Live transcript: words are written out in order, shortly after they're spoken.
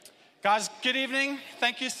Guys, good evening.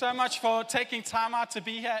 Thank you so much for taking time out to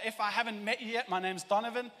be here. If I haven't met you yet, my name's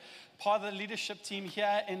Donovan, part of the leadership team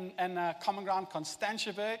here in Common Ground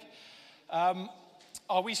Constantiaberg.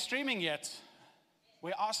 Are we streaming yet?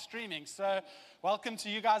 We are streaming. So welcome to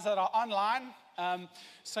you guys that are online.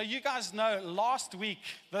 So you guys know last week,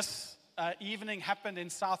 this evening happened in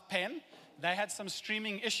South Penn. They had some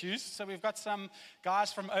streaming issues. So we've got some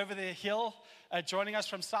guys from over the hill joining us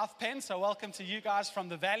from South Penn. So welcome to you guys from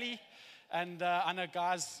the valley. And I know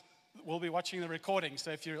guys will be watching the recording.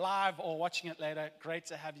 So if you're live or watching it later, great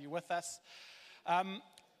to have you with us. I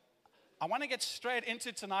want to get straight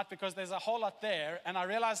into tonight because there's a whole lot there. And I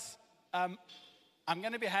realize I'm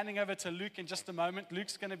going to be handing over to Luke in just a moment.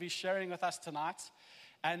 Luke's going to be sharing with us tonight.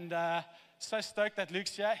 And so stoked that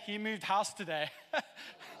Luke's here. He moved house today.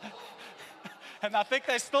 And I think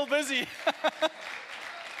they're still busy.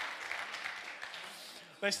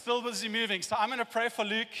 They're still busy moving. So I'm going to pray for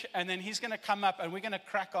Luke, and then he's going to come up, and we're going to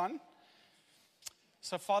crack on.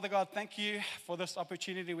 So, Father God, thank you for this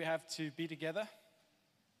opportunity we have to be together.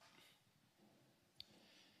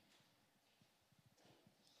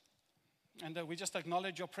 And we just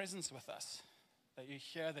acknowledge your presence with us, that you're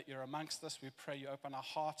here, that you're amongst us. We pray you open our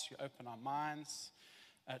hearts, you open our minds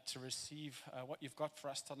to receive what you've got for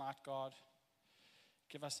us tonight, God.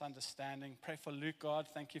 Give us understanding. Pray for Luke, God.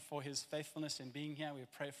 Thank you for his faithfulness in being here. We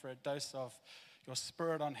pray for a dose of your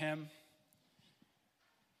spirit on him.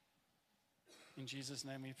 In Jesus'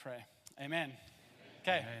 name we pray. Amen.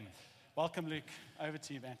 Okay. Amen. Welcome, Luke. Over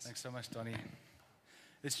to you, man. Thanks so much, Donnie.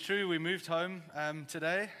 It's true, we moved home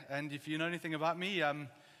today. And if you know anything about me, I'm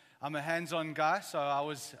a hands-on guy, so I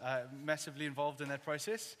was massively involved in that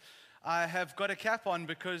process. I have got a cap on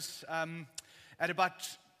because at about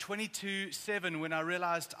 22:07, when I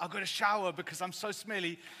realized I've got to shower because I'm so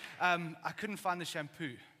smelly, I couldn't find the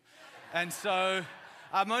shampoo. And so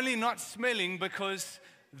I'm only not smelling because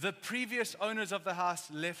the previous owners of the house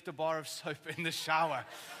left a bar of soap in the shower.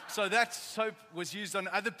 So that soap was used on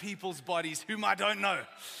other people's bodies whom I don't know.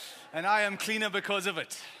 And I am cleaner because of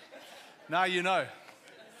it. Now you know.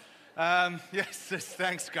 Yes,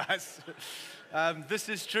 thanks, guys. This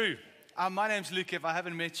is true. My name's Luke. If I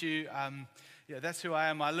haven't met you, yeah, that's who I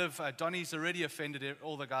am. I live, Donnie's already offended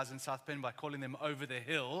all the guys in South Penn by calling them over the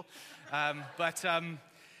hill. But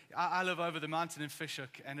I live over the mountain in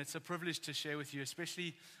Fishhook, and it's a privilege to share with you,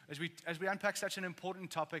 especially as we unpack such an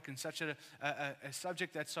important topic and such a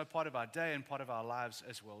subject that's so part of our day and part of our lives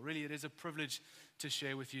as well. Really, it is a privilege to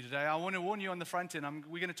share with you today. I want to warn you on the front end,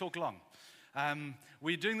 we're going to talk long.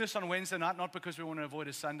 We're doing this on Wednesday night, not because we want to avoid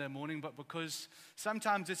a Sunday morning, but because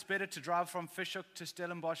sometimes it's better to drive from Fishhook to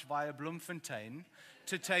Stellenbosch via Bloemfontein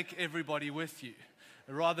to take everybody with you,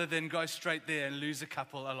 rather than go straight there and lose a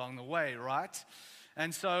couple along the way, right?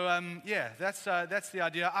 And so, that's the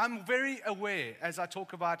idea. I'm very aware, as I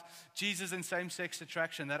talk about Jesus and same-sex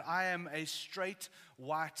attraction, that I am a straight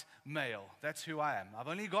white male. That's who I am. I've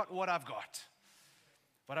only got what I've got.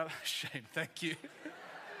 But I'm ashamed, thank you.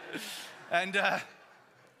 And,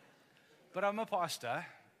 but I'm a pastor,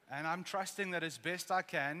 and I'm trusting that as best I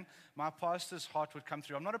can, my pastor's heart would come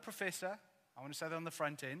through. I'm not a professor. I want to say that on the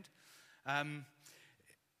front end.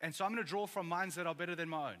 And so I'm going to draw from minds that are better than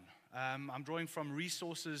my own. I'm drawing from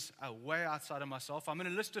resources way outside of myself. I'm going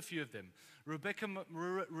to list a few of them.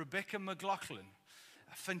 Rebecca McLaughlin,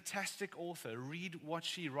 a fantastic author. Read what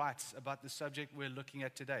she writes about the subject we're looking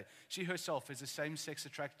at today. She herself is a same-sex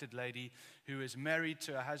attracted lady who is married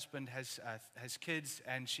to a husband, has kids,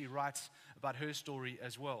 and she writes about her story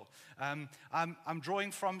as well. I'm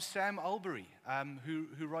drawing from Sam Albury,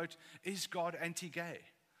 who wrote, "Is God Anti-Gay?"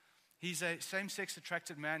 He's a same-sex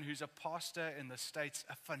attracted man who's a pastor in the States,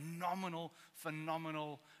 a phenomenal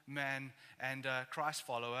man and Christ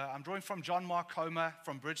follower. I'm drawing from John Mark Comer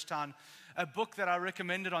from Bridgetown. A book that I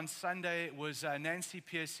recommended on Sunday was Nancy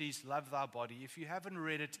Pearcey's Love Thy Body. If you haven't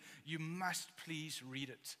read it, you must please read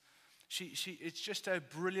it. It's just a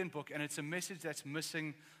brilliant book, and it's a message that's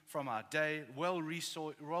missing from our day. Well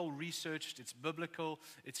researched, it's biblical,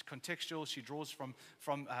 it's contextual. She draws from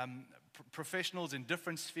professionals in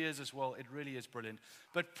different spheres as well. It really is brilliant.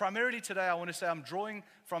 But primarily today, I want to say I'm drawing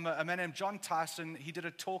from a man named John Tyson. He did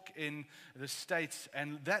a talk in the States,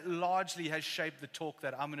 and that largely has shaped the talk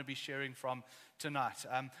that I'm going to be sharing from tonight.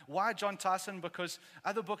 Why John Tyson? Because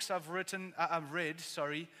other books I've read,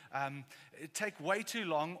 take way too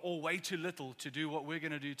long or way too little to do what we're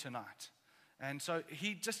going to do tonight. And so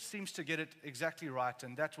he just seems to get it exactly right,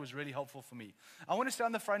 and that was really helpful for me. I want to say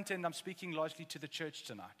on the front end, I'm speaking largely to the church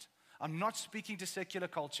tonight. I'm not speaking to secular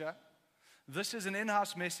culture. This is an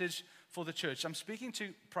in-house message for the church. I'm speaking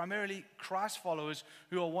to primarily Christ followers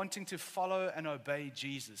who are wanting to follow and obey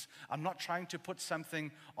Jesus. I'm not trying to put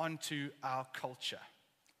something onto our culture.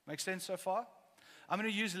 Make sense so far? I'm going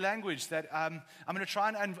to use language that I'm going to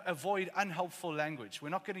try and avoid unhelpful language. We're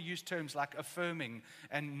not going to use terms like affirming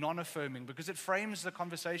and non-affirming because it frames the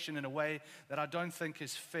conversation in a way that I don't think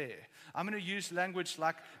is fair. I'm going to use language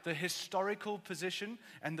like the historical position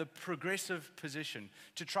and the progressive position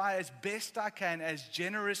to try as best I can, as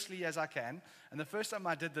generously as I can. And the first time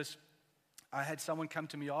I did this, I had someone come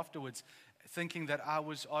to me afterwards thinking that I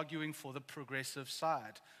was arguing for the progressive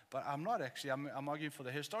side. But I'm not actually. I'm arguing for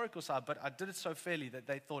the historical side, but I did it so fairly that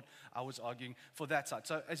they thought I was arguing for that side.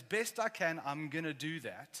 So as best I can, I'm going to do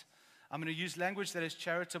that. I'm going to use language that is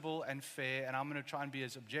charitable and fair, and I'm going to try and be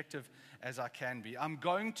as objective as I can be. I'm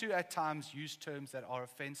going to, at times, use terms that are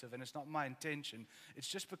offensive, and it's not my intention. It's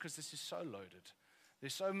just because this is so loaded.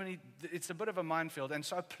 There's so many, it's a bit of a minefield. And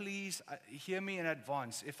so please hear me in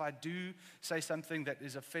advance. If I do say something that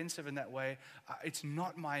is offensive in that way, it's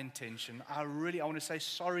not my intention. I want to say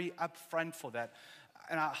sorry up front for that.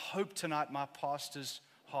 And I hope tonight my pastor's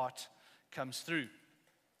heart comes through.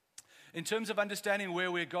 In terms of understanding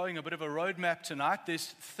where we're going, a bit of a roadmap tonight,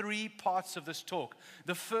 there's 3 parts of this talk.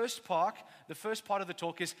 The first part of the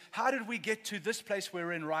talk is, how did we get to this place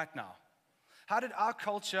we're in right now? How did our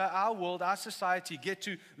culture, our world, our society get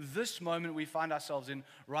to this moment we find ourselves in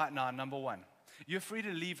right now? Number 1. You're free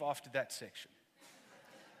to leave after that section.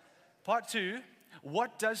 Part 2,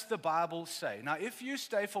 what does the Bible say? Now, if you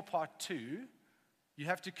stay for part 2, you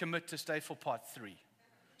have to commit to stay for part 3.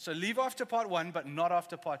 So leave after part 1, but not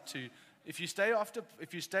after part 2. If you stay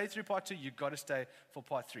through part 2, you've got to stay for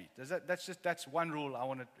part 3. That's one rule I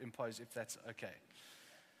want to impose, if that's okay.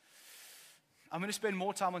 I'm going to spend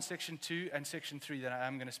more time on section 2 and section 3 than I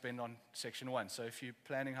am going to spend on section 1. So if you're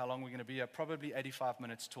planning how long we're going to be here, probably 85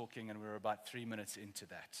 minutes talking, and we're about 3 minutes into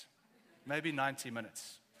that. Maybe 90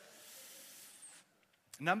 minutes.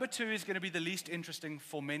 Number 2 is going to be the least interesting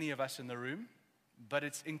for many of us in the room, but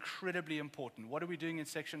it's incredibly important. What are we doing in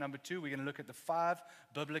section number 2? We're going to look at the 5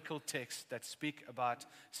 biblical texts that speak about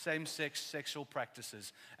same-sex sexual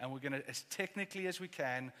practices. And we're going to, as technically as we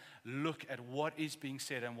can, look at what is being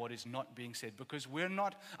said and what is not being said. Because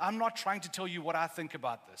I'm not trying to tell you what I think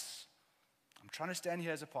about this. I'm trying to stand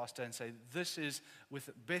here as a pastor and say, this is,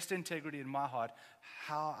 with best integrity in my heart,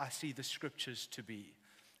 how I see the scriptures to be.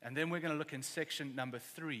 And then we're going to look in section number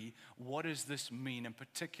 3, what does this mean in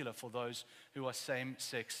particular for those who are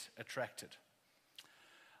same-sex attracted?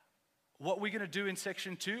 What we're going to do in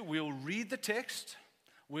section 2, we'll read the text,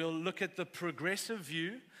 we'll look at the progressive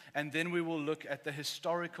view, and then we will look at the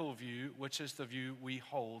historical view, which is the view we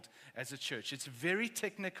hold as a church. It's very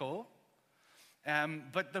technical,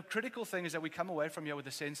 but the critical thing is that we come away from here with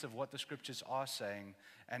a sense of what the scriptures are saying,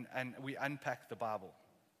 and we unpack the Bible.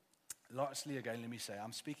 Lastly, again, let me say,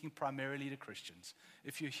 I'm speaking primarily to Christians.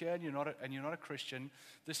 If you're here and you're not a Christian,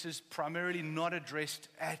 this is primarily not addressed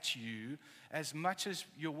at you, as much as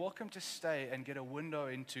you're welcome to stay and get a window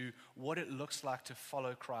into what it looks like to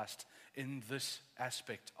follow Christ in this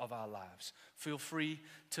aspect of our lives. Feel free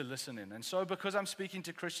to listen in. And so, because I'm speaking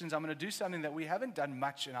to Christians, I'm going to do something that we haven't done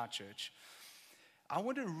much in our church. I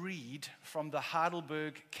want to read from the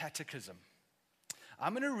Heidelberg Catechism.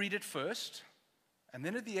 I'm going to read it first. And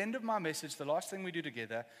then at the end of my message, the last thing we do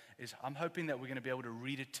together is I'm hoping that we're going to be able to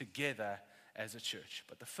read it together as a church.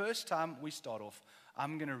 But the first time we start off,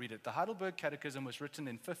 I'm going to read it. The Heidelberg Catechism was written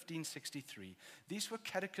in 1563. These were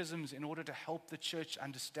catechisms in order to help the church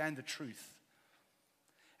understand the truth.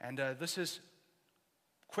 And this is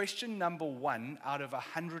question number 1 out of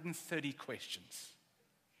 130 questions.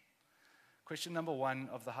 Question number 1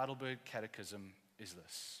 of the Heidelberg Catechism is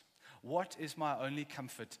this: what is my only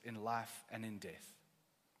comfort in life and in death?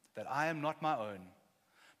 That I am not my own,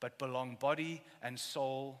 but belong body and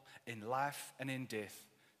soul in life and in death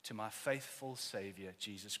to my faithful Savior,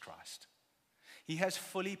 Jesus Christ. He has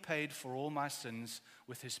fully paid for all my sins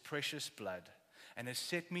with his precious blood and has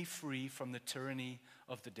set me free from the tyranny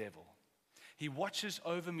of the devil. He watches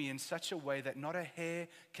over me in such a way that not a hair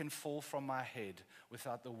can fall from my head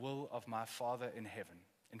without the will of my Father in heaven.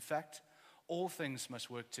 In fact, all things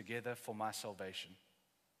must work together for my salvation.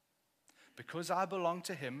 Because I belong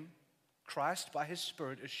to him, Christ by his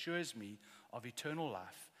Spirit assures me of eternal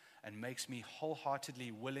life and makes me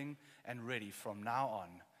wholeheartedly willing and ready from now on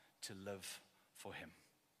to live for him.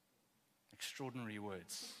 Extraordinary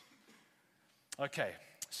words. Okay,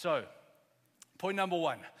 so Point number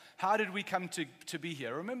one, how did we come to be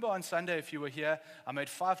here? Remember on Sunday, if you were here, I made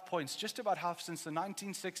 5 points just about how since the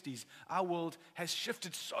 1960s, our world has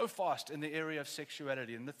shifted so fast in the area of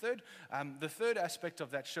sexuality. And the third aspect of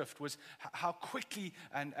that shift was how quickly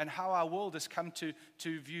and how our world has come to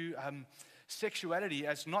view sexuality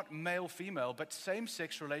as not male-female, but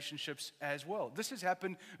same-sex relationships as well. This has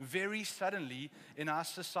happened very suddenly in our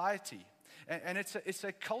society. And it's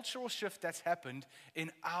a cultural shift that's happened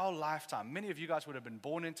in our lifetime. Many of you guys would have been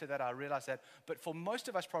born into that, I realize that. But for most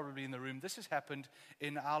of us probably in the room, this has happened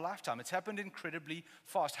in our lifetime. It's happened incredibly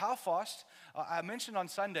fast. How fast? I mentioned on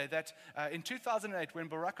Sunday that in 2008, when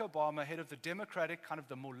Barack Obama, head of the Democratic, kind of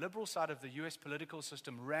the more liberal side of the US political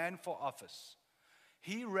system, ran for office,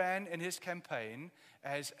 he ran in his campaign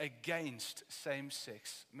as against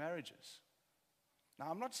same-sex marriages. Now,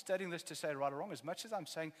 I'm not stating this to say right or wrong, as much as I'm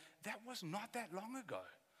saying that was not that long ago.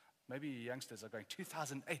 Maybe youngsters are going,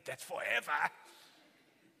 2008, that's forever.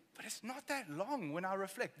 But it's not that long when I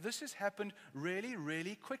reflect. This has happened really,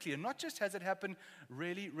 really quickly. And not just has it happened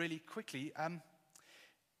really, really quickly,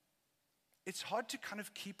 it's hard to kind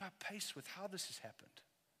of keep up pace with how this has happened.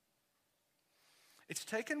 It's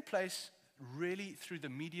taken place really through the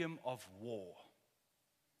medium of war.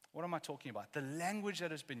 What am I talking about? The language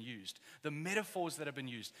that has been used, the metaphors that have been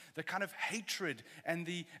used, the kind of hatred and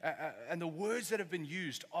the words that have been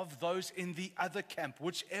used of those in the other camp,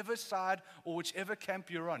 whichever side or whichever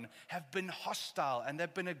camp you're on, have been hostile and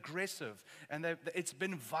they've been aggressive and it's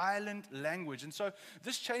been violent language. And so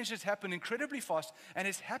this change has happened incredibly fast, and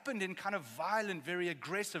it's happened in kind of violent, very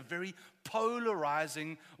aggressive, very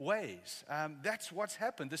polarizing ways. That's what's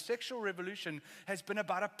happened. The sexual revolution has been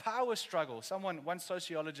about a power struggle. One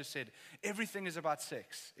sociologist said, everything is about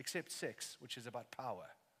sex, except sex, which is about power.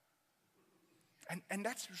 And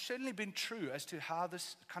that's certainly been true as to how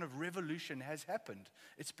this kind of revolution has happened.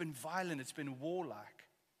 It's been violent, it's been warlike.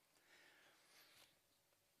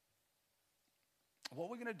 What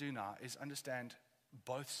we're going to do now is understand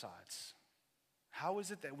both sides. How is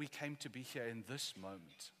it that we came to be here in this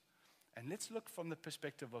moment? And let's look from the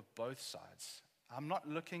perspective of both sides. I'm not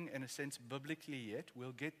looking, in a sense, biblically yet.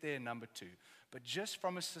 We'll get there in number 2. But just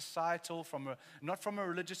from a societal, not from a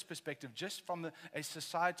religious perspective, just from a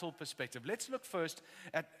societal perspective. Let's look first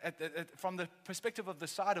from the perspective of the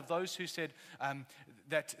side of those who said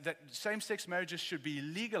that same-sex marriages should be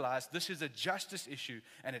legalized. This is a justice issue,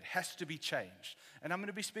 and it has to be changed. And I'm going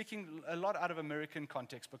to be speaking a lot out of American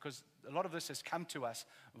context because a lot of this has come to us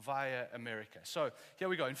via America. So here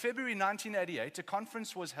we go. In February 1988, a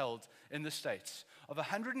conference was held in the States of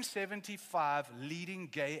 175 leading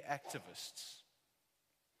gay activists.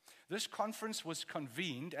 This conference was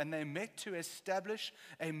convened, and they met to establish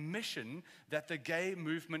a mission that the gay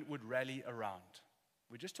movement would rally around.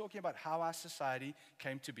 We're just talking about how our society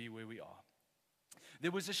came to be where we are. There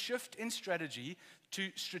was a shift in strategy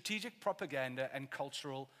to strategic propaganda and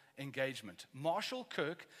cultural engagement. Marshall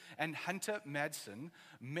Kirk and Hunter Madsen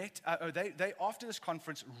met, they after this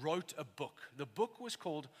conference wrote a book. The book was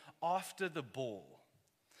called After the Ball.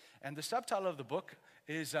 And the subtitle of the book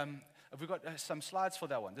is, we've got some slides for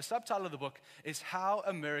that one. The subtitle of the book is How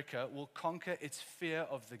America Will Conquer Its Fear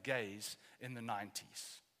of the Gays in the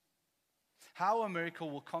 90s. How America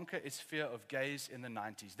Will Conquer Its Fear of Gays in the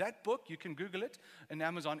 90s. That book, you can Google it in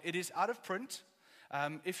Amazon. It is out of print.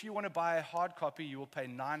 If you want to buy a hard copy, you will pay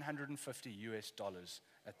 $950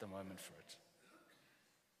 at the moment for it.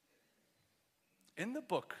 In the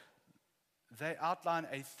book, they outline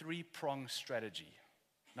a 3-pronged strategy.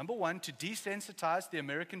 Number 1, to desensitize the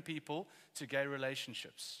American people to gay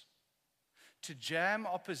relationships, to jam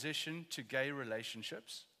opposition to gay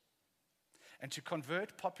relationships, and to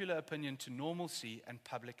convert popular opinion to normalcy and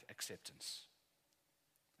public acceptance.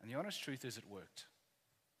 And the honest truth is it worked.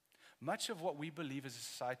 Much of what we believe as a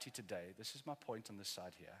society today, this is my point on this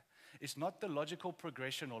side here, is not the logical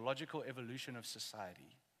progression or logical evolution of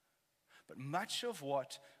society, but much of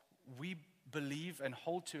what we believe and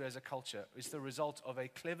hold to as a culture is the result of a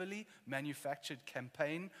cleverly manufactured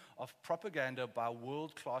campaign of propaganda by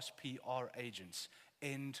world-class PR agents.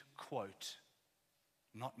 End quote.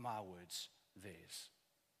 Not my words, theirs.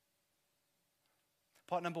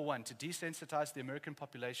 Part number 1, to desensitize the American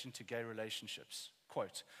population to gay relationships.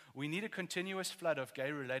 Quote, we need a continuous flood of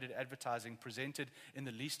gay-related advertising presented in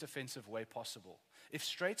the least offensive way possible. If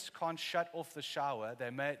straights can't shut off the shower, they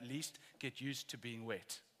may at least get used to being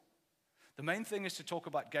wet. The main thing is to talk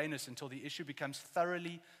about gayness until the issue becomes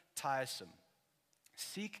thoroughly tiresome.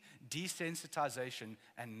 Seek desensitization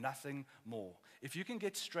and nothing more. If you can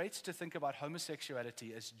get straights to think about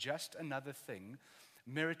homosexuality as just another thing,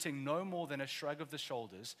 meriting no more than a shrug of the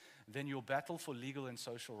shoulders, then your battle for legal and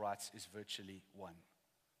social rights is virtually won.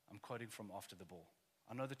 I'm quoting from After the Ball.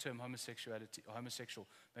 I know the term homosexuality or homosexual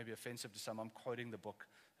may be offensive to some. I'm quoting the book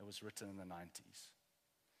that was written in the 90s.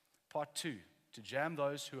 Part 2, to jam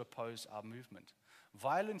those who oppose our movement.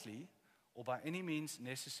 Violently, or by any means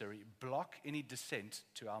necessary, block any dissent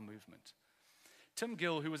to our movement. Tim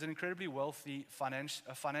Gill, who was an incredibly wealthy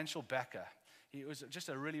financial backer, he was just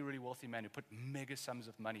a really, really wealthy man who put mega sums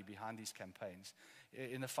of money behind these campaigns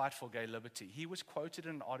in the fight for gay liberty. He was quoted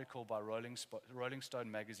in an article by Rolling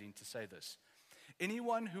Stone magazine to say this: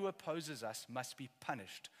 "Anyone who opposes us must be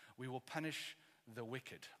punished. We will punish the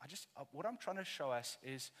wicked." What I'm trying to show us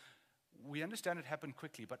is we understand it happened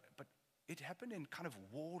quickly, but it happened in kind of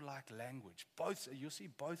warlike language. You'll see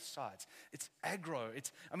both sides. It's aggro.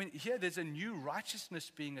 Here there's a new righteousness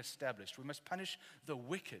being established. We must punish the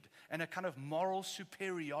wicked and a kind of moral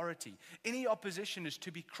superiority. Any opposition is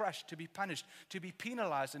to be crushed, to be punished, to be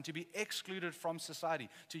penalized, and to be excluded from society.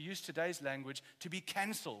 To use today's language, to be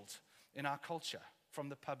canceled in our culture from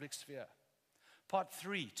the public sphere. Part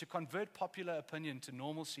 3, to convert popular opinion to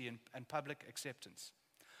normalcy and public acceptance.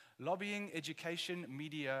 Lobbying, education,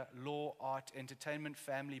 media, law, art, entertainment,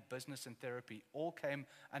 family, business, and therapy all came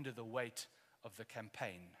under the weight of the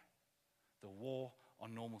campaign. The war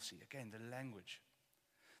on normalcy. Again, the language.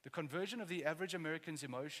 The conversion of the average American's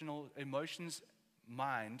emotions,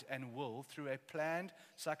 mind, and will through a planned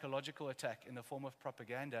psychological attack in the form of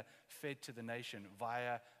propaganda fed to the nation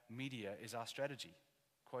via media is our strategy.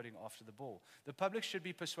 Quoting After the Ball. The public should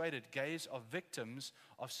be persuaded gays are victims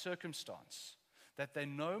of circumstance, that they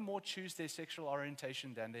no more choose their sexual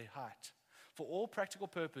orientation than their height. For all practical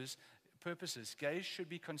purposes, gays should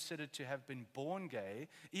be considered to have been born gay,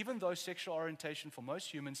 even though sexual orientation for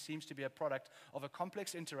most humans seems to be a product of a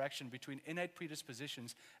complex interaction between innate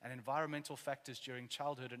predispositions and environmental factors during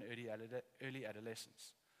childhood and early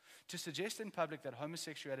adolescence. To suggest in public that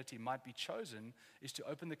homosexuality might be chosen is to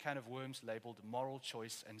open the can of worms labeled moral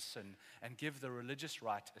choice and sin and give the religious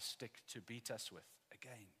right a stick to beat us with.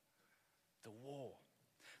 Again, the war.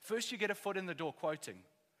 First you get a foot in the door, quoting.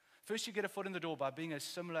 First you get a foot in the door by being as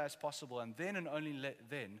similar as possible, and then and only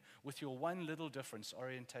then, with your one little difference,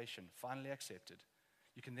 orientation, finally accepted.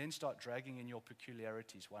 You can then start dragging in your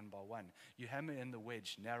peculiarities one by one. You hammer in the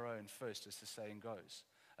wedge, narrow and first, as the saying goes.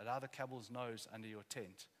 Allow the camel's nose under your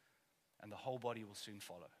tent, and the whole body will soon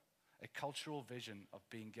follow. A cultural vision of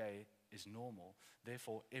being gay is normal.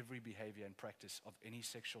 Therefore, every behavior and practice of any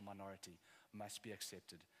sexual minority must be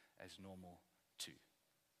accepted as normal too.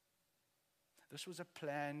 This was a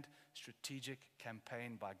planned, strategic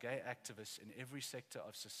campaign by gay activists in every sector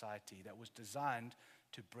of society that was designed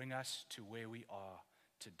to bring us to where we are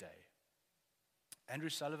today. Andrew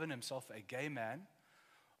Sullivan, himself a gay man,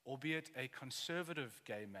 albeit a conservative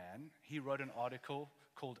gay man, he wrote an article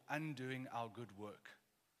called Undoing Our Good Work,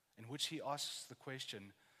 in which he asks the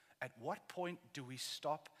question, at what point do we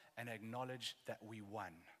stop and acknowledge that we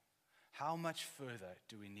won? How much further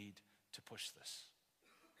do we need to push this?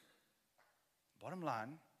 Bottom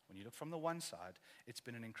line, when you look from the one side, it's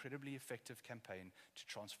been an incredibly effective campaign to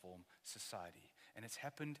transform society. And it's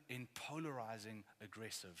happened in polarizing,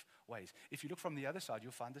 aggressive ways. If you look from the other side,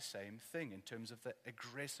 you'll find the same thing in terms of the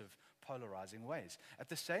aggressive, polarizing ways. At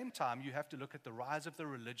the same time, you have to look at the rise of the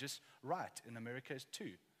religious right in America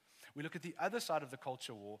too. We look at the other side of the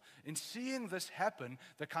culture war. In seeing this happen,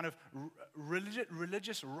 the kind of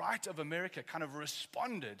religious right of America kind of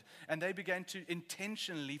responded, and they began to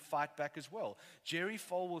intentionally fight back as well. Jerry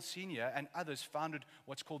Falwell Sr. and others founded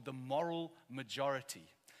what's called the Moral Majority.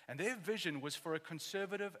 And their vision was for a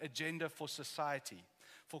conservative agenda for society,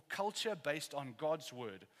 for culture based on God's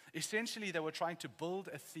word. Essentially, they were trying to build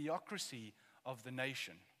a theocracy of the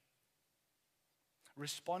nation,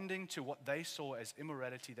 responding to what they saw as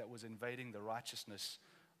immorality that was invading the righteousness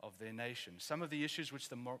of their nation. Some of the issues which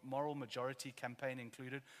the Moral Majority campaign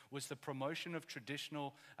included was the promotion of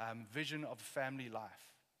traditional vision of family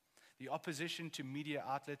life, the opposition to media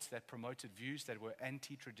outlets that promoted views that were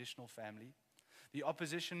anti-traditional family, the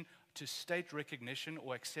opposition to state recognition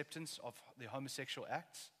or acceptance of the homosexual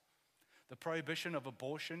acts, the prohibition of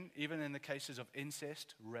abortion, even in the cases of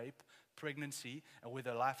incest, rape, pregnancy, and where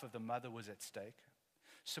the life of the mother was at stake,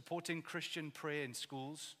 supporting Christian prayer in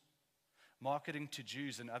schools, marketing to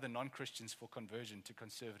Jews and other non-Christians for conversion to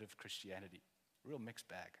conservative Christianity. Real mixed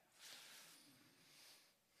bag.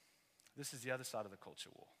 This is the other side of the culture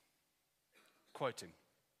war. Quoting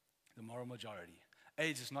the Moral Majority.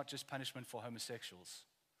 AIDS is not just punishment for homosexuals.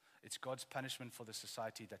 It's God's punishment for the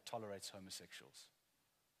society that tolerates homosexuals.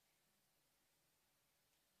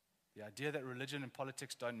 The idea that religion and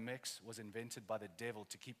politics don't mix was invented by the devil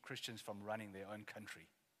to keep Christians from running their own country.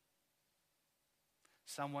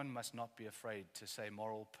 Someone must not be afraid to say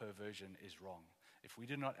moral perversion is wrong. If we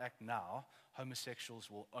do not act now, homosexuals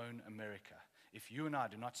will own America. If you and I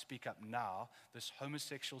do not speak up now, this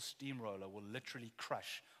homosexual steamroller will literally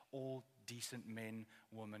crush all decent men,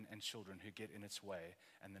 women, and children who get in its way,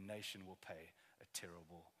 and the nation will pay a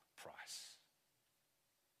terrible price.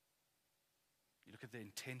 You look at the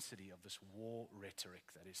intensity of this war rhetoric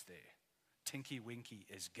that is there. Tinky Winky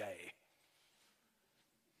is gay.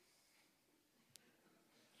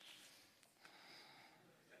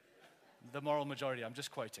 The moral majority, I'm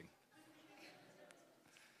just quoting.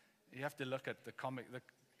 You have to look at the comic,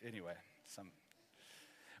 anyway.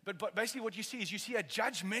 But basically what you see is you see a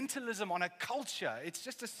judgmentalism on a culture. It's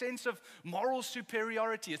just a sense of moral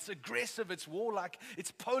superiority. It's aggressive, it's warlike,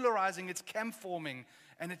 it's polarizing, it's camp-forming,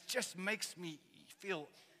 and it just makes me feel,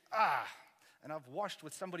 and I've washed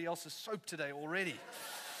with somebody else's soap today already.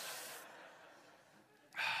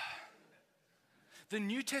 The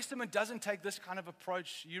New Testament doesn't take this kind of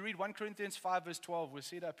approach. You read 1 Corinthians 5 verse 12. We'll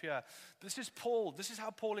see it up here. This is Paul. This is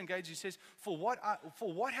how Paul engages. He says, for what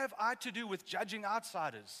have I to do with judging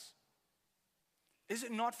outsiders? Is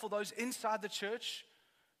it not for those inside the church?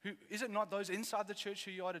 Is it not those inside the church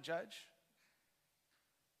who you are to judge?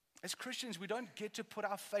 As Christians, we don't get to put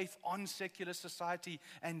our faith on secular society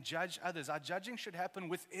and judge others. Our judging should happen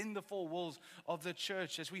within the four walls of the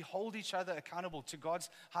church as we hold each other accountable to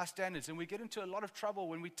God's high standards. And we get into a lot of trouble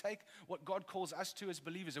when we take what God calls us to as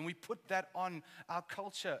believers and we put that on our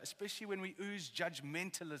culture, especially when we ooze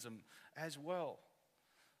judgmentalism as well.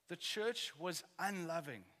 The church was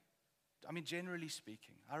unloving, generally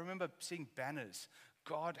speaking. I remember seeing banners,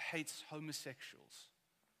 God hates homosexuals.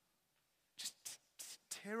 Just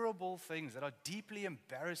terrible things that are deeply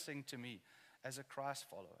embarrassing to me as a Christ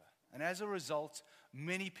follower. And as a result,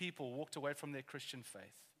 many people walked away from their Christian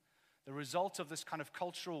faith. The result of this kind of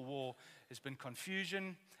cultural war has been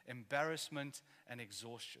confusion, embarrassment, and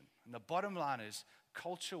exhaustion. And the bottom line is,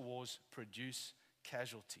 culture wars produce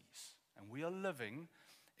casualties. And we are living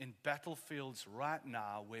in battlefields right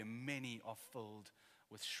now where many are filled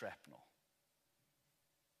with shrapnel.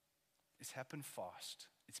 It's happened fast.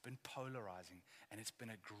 It's been polarizing, and it's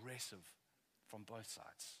been aggressive from both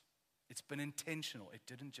sides. It's been intentional. It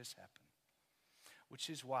didn't just happen. Which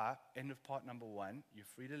is why, end of part number 1, you're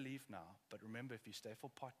free to leave now. But remember, if you stay for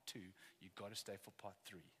part 2, you've got to stay for part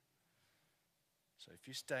 3. So if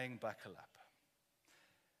you're staying, buckle up.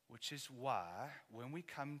 Which is why, when we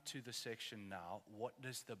come to the section now, what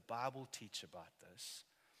does the Bible teach about this?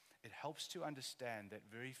 It helps to understand that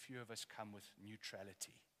very few of us come with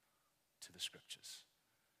neutrality to the scriptures.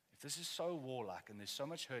 This is so warlike and there's so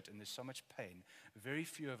much hurt and there's so much pain. Very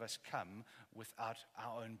few of us come without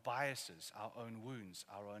our own biases, our own wounds,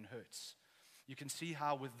 our own hurts. You can see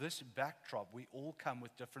how with this backdrop, we all come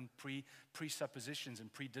with different presuppositions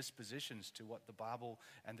and predispositions to what the Bible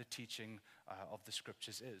and the teaching of the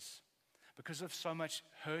scriptures is. Because of so much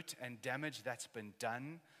hurt and damage that's been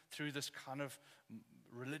done through this kind of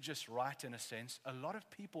religious rite in a sense, a lot of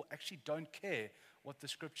people actually don't care what the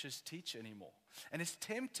scriptures teach anymore. And it's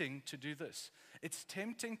tempting to do this. It's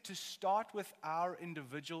tempting to start with our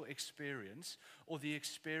individual experience or the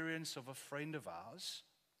experience of a friend of ours,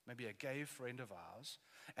 maybe a gay friend of ours,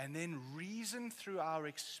 and then reason through our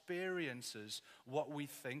experiences what we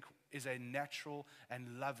think is a natural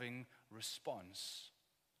and loving response.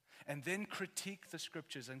 And then critique the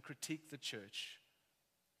scriptures and critique the church.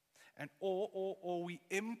 And or we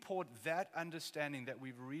import that understanding that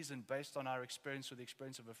we've reasoned based on our experience or the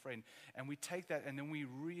experience of a friend, and we take that and then we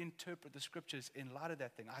reinterpret the scriptures in light of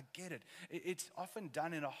that thing. I get it. It's often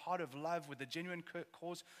done in a heart of love with a genuine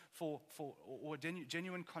cause or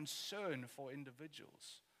genuine concern for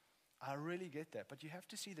individuals. I really get that. But you have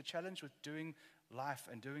to see the challenge with doing life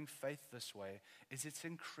and doing faith this way is it's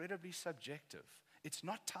incredibly subjective. It's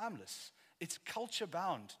not timeless. It's culture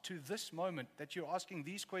bound to this moment that you're asking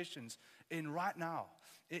these questions in right now.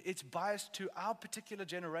 It's biased to our particular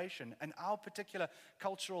generation and our particular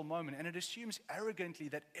cultural moment. And it assumes arrogantly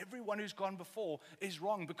that everyone who's gone before is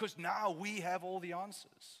wrong because now we have all the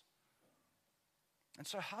answers. And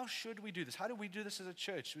so how should we do this? How do we do this as a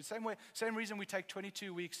church? The same reason we take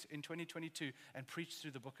 22 weeks in 2022 and preach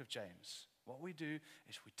through the book of James. What we do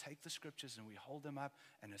is we take the scriptures and we hold them up,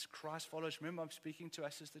 and as Christ followers, remember I'm speaking to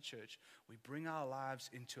us as the church, we bring our lives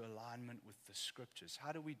into alignment with the scriptures.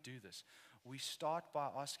 How do we do this? We start by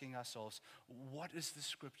asking ourselves, what does the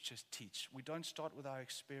scriptures teach? We don't start with our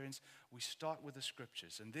experience, we start with the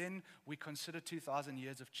scriptures, and then we consider 2,000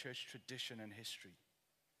 years of church tradition and history.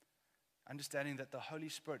 understanding that the Holy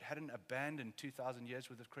Spirit hadn't abandoned 2,000 years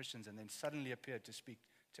worth of Christians and then suddenly appeared to speak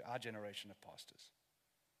to our generation of pastors.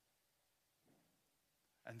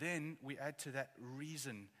 And then we add to that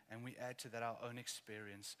reason, and we add to that our own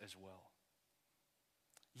experience as well.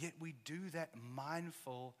 Yet we do that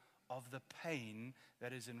mindful of the pain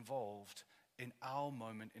that is involved in our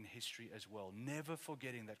moment in history as well, never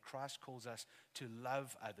forgetting that Christ calls us to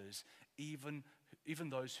love others, even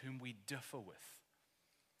those whom we differ with.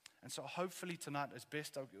 And so hopefully tonight, as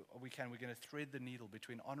best we can, we're going to thread the needle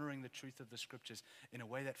between honoring the truth of the Scriptures in a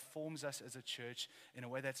way that forms us as a church, in a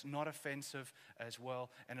way that's not offensive as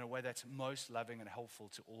well, and in a way that's most loving and helpful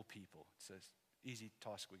to all people. It's an easy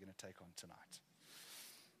task we're going to take on tonight.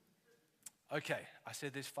 Okay, I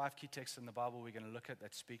said there's 5 key texts in the Bible we're going to look at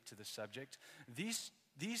that speak to the subject. These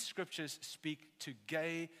scriptures speak to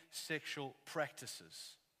gay sexual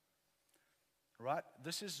practices. Right?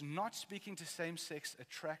 This is not speaking to same-sex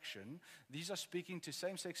attraction. These are speaking to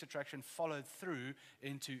same-sex attraction followed through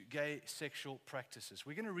into gay sexual practices.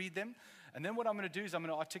 We're going to read them, and then what I'm going to do is I'm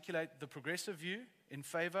going to articulate the progressive view in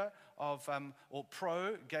favor of or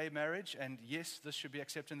pro-gay marriage, and yes, this should be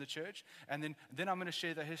accepted in the church. And then I'm going to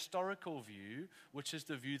share the historical view, which is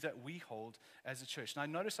the view that we hold as a church. Now,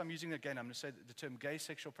 notice I'm using again, I'm going to say the term gay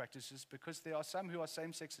sexual practices because there are some who are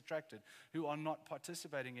same-sex attracted who are not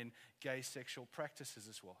participating in gay sexual practices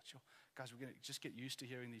as well. Sure. Guys, we're going to just get used to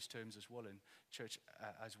hearing these terms as well in church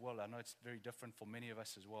as well. I know it's very different for many of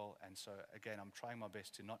us as well, and so again, I'm trying my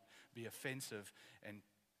best to not be offensive in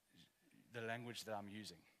the language that I'm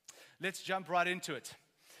using. Let's jump right into it.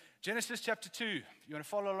 Genesis chapter 2. You want to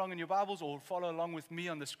follow along in your Bibles or follow along with me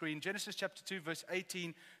on the screen. Genesis chapter 2, verse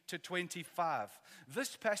 18 to 25.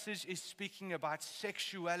 This passage is speaking about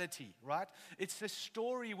sexuality, right? It's the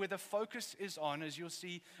story where the focus is on, as you'll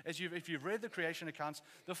see, if you've read the creation accounts,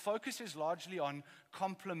 the focus is largely on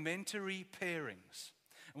complementary pairings.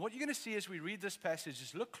 And what you're going to see as we read this passage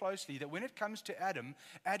is look closely that when it comes to Adam,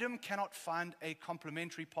 Adam cannot find a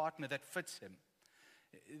complementary partner that fits him.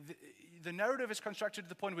 The narrative is constructed to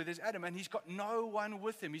the point where there's Adam and he's got no one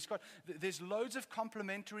with him. There's loads of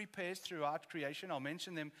complementary pairs throughout creation. I'll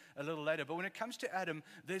mention them a little later. But when it comes to Adam,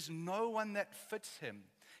 there's no one that fits him.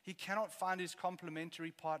 He cannot find his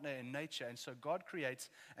complementary partner in nature. And so God creates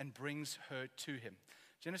and brings her to him.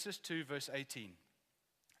 Genesis 2, verse 18.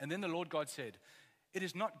 And then the Lord God said, "It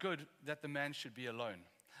is not good that the man should be alone.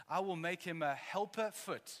 I will make him a helper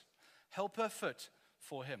fit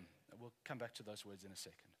for him." We'll come back to those words in a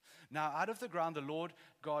second. Now, out of the ground, the Lord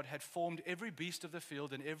God had formed every beast of the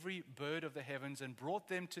field and every bird of the heavens and brought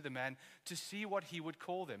them to the man to see what he would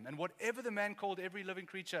call them. And whatever the man called every living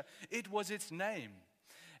creature, it was its name.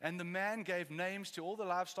 And the man gave names to all the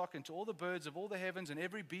livestock and to all the birds of all the heavens and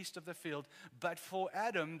every beast of the field. But for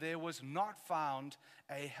Adam, there was not found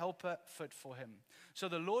a helper fit for him. So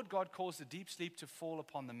the Lord God caused a deep sleep to fall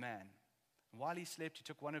upon the man. And while he slept, he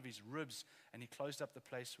took one of his ribs and he closed up the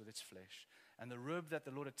place with its flesh. And the rib that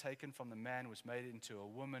the Lord had taken from the man was made into a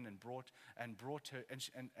woman and brought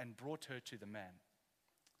her to the man.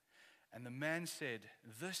 And the man said,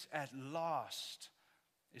 "This at last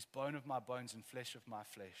is bone of my bones and flesh of my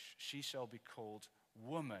flesh. She shall be called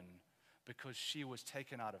woman because she was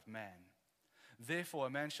taken out of man. Therefore, a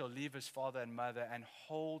man shall leave his father and mother and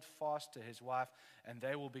hold fast to his wife, and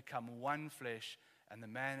they will become one flesh. And the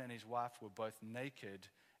man and his wife were both naked,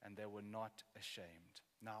 and they were not ashamed."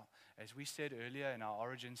 Now, as we said earlier in our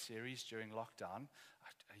Origin series during lockdown,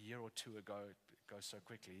 a year or two ago, it goes so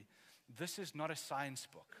quickly, this is not a science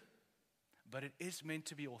book, but it is meant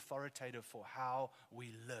to be authoritative for how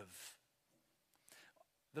we live.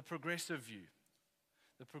 The progressive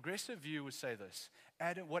view would say this: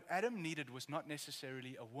 what Adam needed was not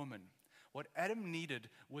necessarily a woman. What Adam needed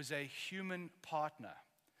was a human partner.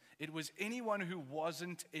 It was anyone who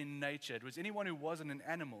wasn't in nature. It was anyone who wasn't an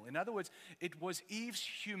animal. In other words, it was Eve's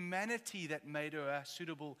humanity that made her a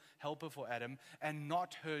suitable helper for Adam and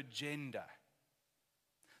not her gender.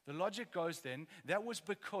 The logic goes then, that was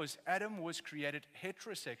because Adam was created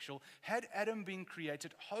heterosexual. Had Adam been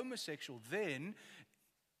created homosexual, then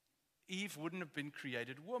Eve wouldn't have been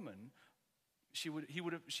created woman. She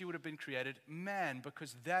would have been created man,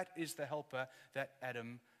 because that is the helper that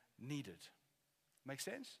Adam needed. Make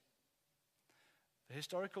sense? The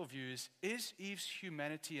historical view is Eve's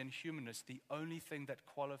humanity and humanness the only thing that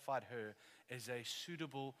qualified her as a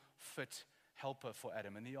suitable, fit helper for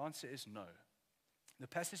Adam? And the answer is no. The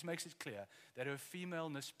passage makes it clear that her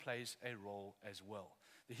femaleness plays a role as well.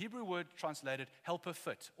 The Hebrew word translated helper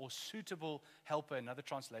fit or suitable helper, another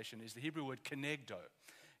translation, is the Hebrew word kenegdo.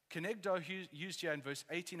 Kenegdo, used here in verse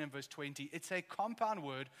 18 and verse 20, it's a compound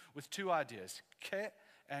word with two ideas, ke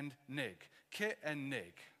and neg. Ke and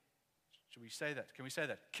neg. Should we say that? Can we say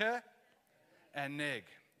that? Ke and neg.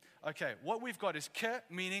 Okay, what we've got is ke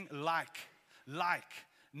meaning like.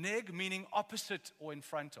 Neg meaning opposite or in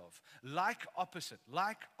front of. Like opposite.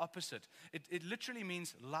 It literally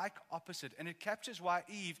means like opposite. And it captures why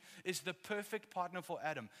Eve is the perfect partner for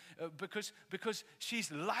Adam. Because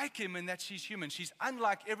she's like him in that she's human. She's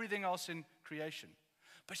unlike everything else in creation.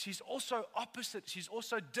 But she's also opposite. She's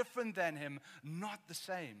also different than him, not the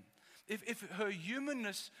same. If her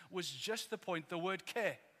humanness was just the point, the word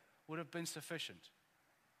ke would have been sufficient.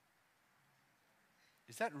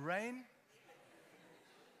 Is that rain?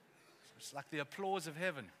 It's like the applause of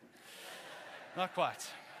heaven. Not quite.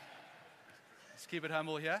 Let's keep it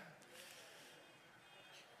humble here.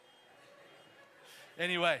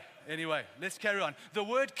 Anyway, let's carry on. The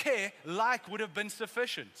word ke, like, would have been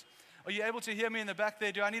sufficient. Are you able to hear me in the back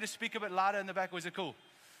there? Do I need to speak a bit louder in the back, or is it cool?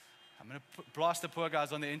 I'm going to blast the poor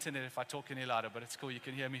guys on the internet if I talk any louder, but it's cool. You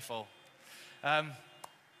can hear me full.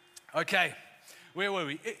 Okay. Where were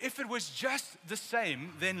we? If it was just the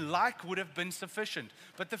same, then like would have been sufficient.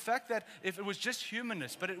 But the fact that if it was just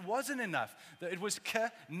humanness, but it wasn't enough, that it was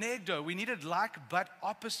ke negdo, we needed like but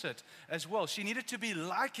opposite as well. She needed to be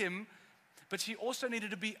like him, but she also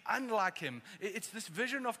needed to be unlike him. It's this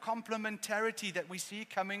vision of complementarity that we see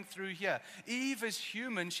coming through here. Eve is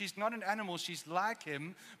human. She's not an animal. She's like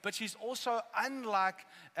him, but she's also unlike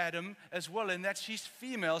Adam as well in that she's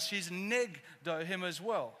female. She's negdo him as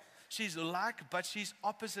well. She's like, but she's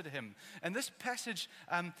opposite him. And this passage,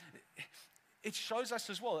 it shows us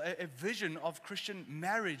as well a vision of Christian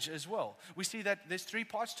marriage as well. We see that there's 3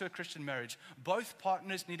 parts to a Christian marriage. Both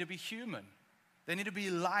partners need to be human. They need to be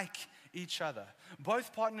like each other.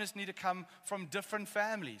 Both partners need to come from different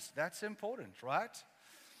families. That's important, right?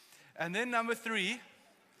 And then number 3,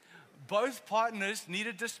 both partners need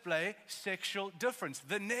to display sexual difference.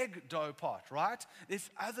 The negdo part, right? There's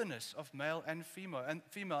otherness of male and female.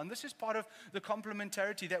 And this is part of the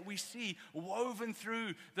complementarity that we see woven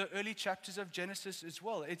through the early chapters of Genesis as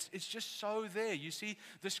well. It's just so there. You see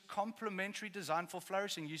this complementary design for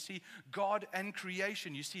flourishing. You see God and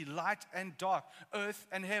creation. You see light and dark, earth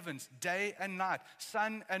and heavens, day and night,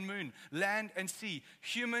 sun and moon, land and sea,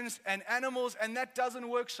 humans and animals. And that doesn't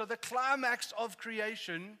work. So the climax of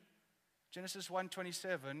creation, Genesis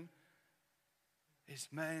 1:27, is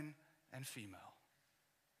man and female.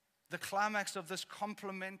 The climax of this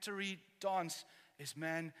complementary dance is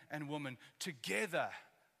man and woman together,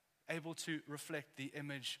 able to reflect the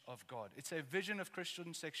image of God. It's a vision of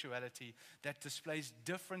Christian sexuality that displays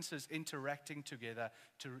differences interacting together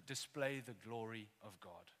to display the glory of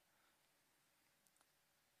God.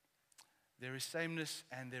 There is sameness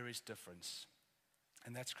and there is difference.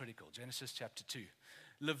 And that's critical. Genesis chapter 2.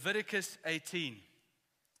 Leviticus 18.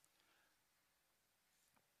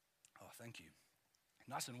 Oh, thank you.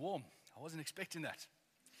 Nice and warm. I wasn't expecting that.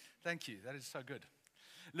 Thank you. That is so good.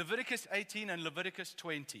 Leviticus 18 and Leviticus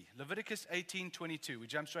 20. Leviticus 18:22. We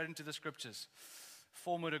jump straight into the scriptures.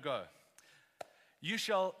 4 more to go. You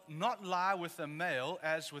shall not lie with a male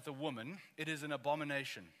as with a woman. It is an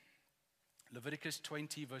abomination. Leviticus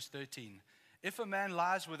 20 verse 13. If a man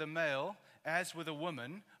lies with a male as with a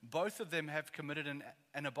woman, both of them have committed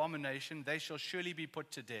an abomination. They shall surely be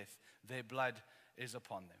put to death. Their blood is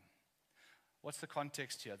upon them. What's the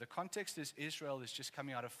context here? The context is Israel is just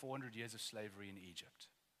coming out of 400 years of slavery in Egypt.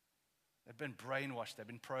 They've been brainwashed. They've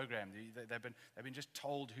been programmed. They've been just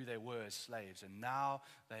told who they were as slaves. And now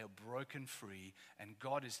they are broken free. And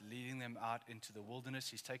God is leading them out into the wilderness.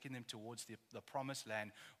 He's taking them towards the promised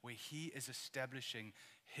land where He is establishing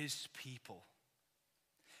His people.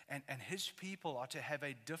 And His people are to have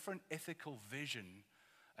a different ethical vision,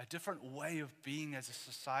 a different way of being as a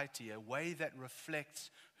society, a way that reflects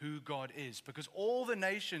who God is. Because all the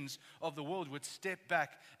nations of the world would step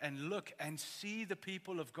back and look and see the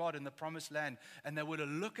people of God in the promised land. And they would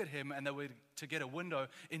look at Him and they were to get a window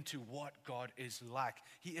into what God is like.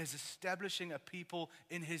 He is establishing a people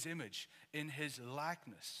in His image, in His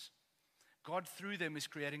likeness. God through them is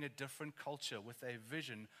creating a different culture with a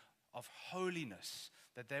vision of holiness,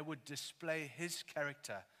 that they would display His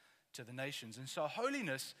character to the nations. And so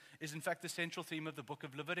holiness is in fact the central theme of the book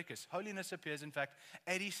of Leviticus. Holiness appears in fact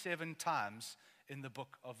 87 times in the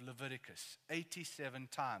book of Leviticus. 87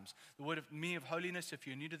 times. The word meaning of holiness, if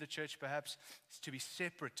you're new to the church perhaps, is to be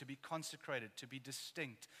separate, to be consecrated, to be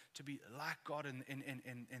distinct, to be like God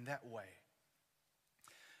in that way.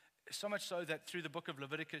 So much so that through the book of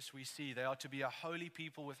Leviticus we see they are to be a holy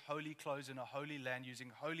people with holy clothes in a holy land,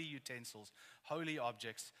 using holy utensils, holy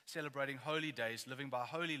objects, celebrating holy days, living by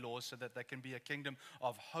holy laws so that they can be a kingdom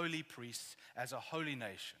of holy priests as a holy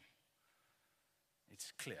nation.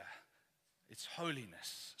 it's clear. It's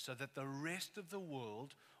holiness, so that the rest of the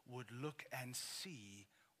world would look and see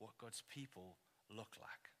what God's people look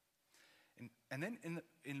like. And then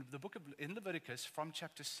in the book of Leviticus, from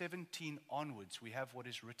chapter 17 onwards, we have what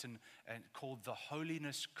is written and called the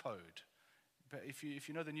Holiness Code. But if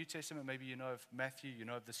you know the New Testament, maybe you know of Matthew, you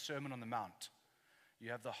know of the Sermon on the Mount. You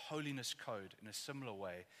have the Holiness Code in a similar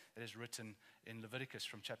way that is written in Leviticus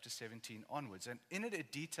from chapter 17 onwards. And in it,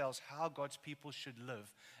 it details how God's people should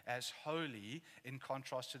live as holy in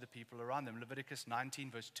contrast to the people around them. Leviticus 19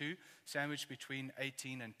 verse 2, sandwiched between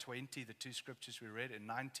 18 and 20, the two scriptures we read in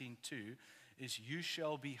 19:2, is you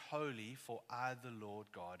shall be holy, for I, the Lord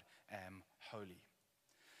God, am holy.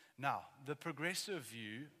 Now, the progressive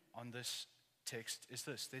view on this text is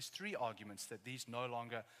this. There's three arguments that these no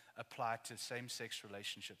longer apply to same-sex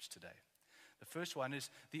relationships today. The first one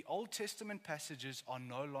is the Old Testament passages are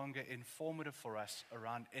no longer informative for us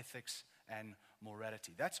around ethics and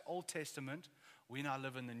morality. That's Old Testament. We now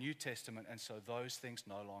live in the New Testament, and so those things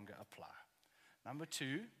no longer apply. Number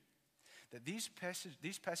two, that these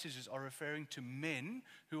passages are referring to men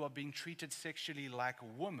who are being treated sexually like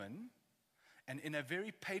women. And in a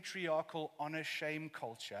very patriarchal honor-shame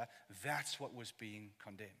culture, that's what was being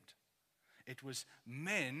condemned. It was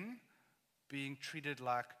men being treated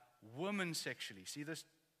like women sexually. See this?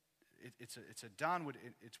 It's a downward,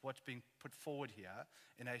 it's what's being put forward here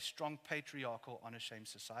in a strong patriarchal honor-shame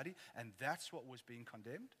society, and that's what was being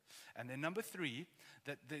condemned. And then number three,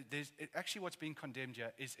 that actually what's being condemned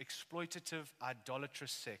here is exploitative,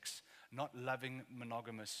 idolatrous sex, not loving,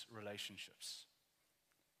 monogamous relationships.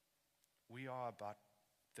 We are about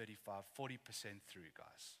 40% through,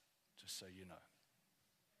 guys, just so you know.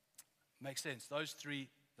 Makes sense, those three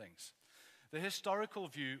things. The historical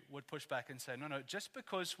view would push back and say, no, just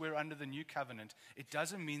because we're under the new covenant, it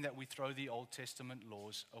doesn't mean that we throw the Old Testament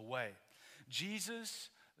laws away. Jesus,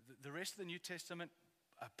 the rest of the New Testament,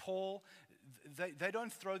 Paul, they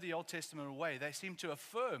don't throw the Old Testament away. They seem to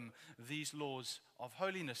affirm these laws of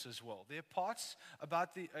holiness as well. There are parts about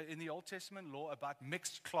in the Old Testament law about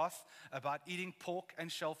mixed cloth, about eating pork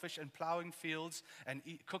and shellfish and plowing fields and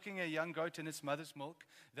cooking a young goat in its mother's milk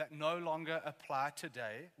that no longer apply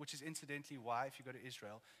today, which is incidentally why, if you go to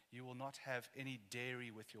Israel, you will not have any dairy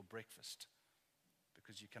with your breakfast,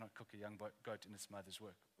 because you cannot cook a young goat in its mother's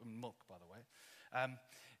milk, by the way.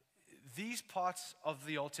 These parts of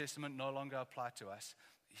the Old Testament no longer apply to us.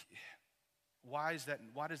 Why is that?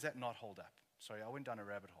 Why does that not hold up? Sorry, I went down a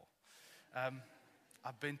rabbit hole.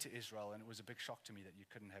 I've been to Israel, and it was a big shock to me that you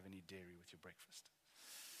couldn't have any dairy with your breakfast.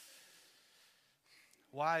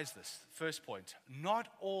 Why is this? First point, not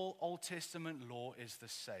all Old Testament law is the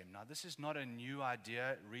same. Now, this is not a new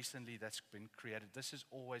idea recently that's been created. This has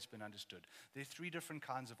always been understood. There are three different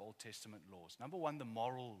kinds of Old Testament laws. Number one, the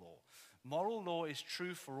moral law. Moral law is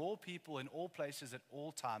true for all people in all places at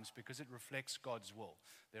all times because it reflects God's will.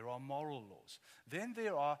 There are moral laws. Then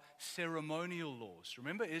there are ceremonial laws.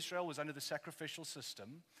 Remember, Israel was under the sacrificial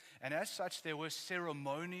system, and as such, there were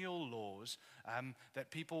ceremonial laws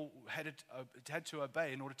that people had to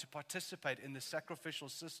obey in order to participate in the sacrificial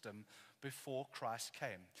system before Christ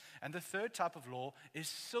came. And the third type of law is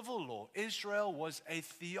civil law. Israel was a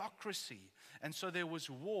theocracy, and so there was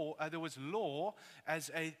law as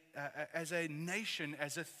a nation,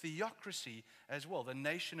 as a theocracy as well, the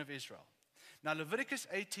nation of Israel. Now, Leviticus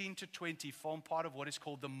 18 to 20 form part of what is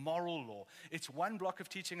called the moral law. It's one block of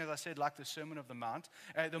teaching, as I said, like the Sermon on the Mount.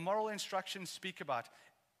 The moral instructions speak about,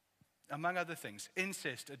 among other things,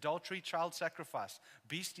 incest, adultery, child sacrifice,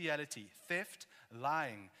 bestiality, theft,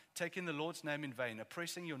 lying, taking the Lord's name in vain,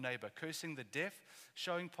 oppressing your neighbor, cursing the deaf,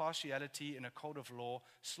 showing partiality in a court of law,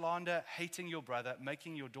 slander, hating your brother,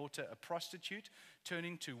 making your daughter a prostitute,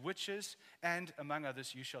 turning to witches, and, among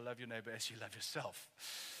others, you shall love your neighbor as you love yourself.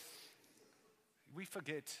 We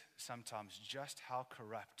forget sometimes just how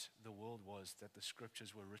corrupt the world was that the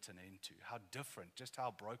scriptures were written into, how different, just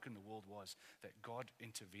how broken the world was that God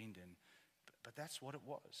intervened in. But that's what it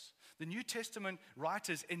was. The New Testament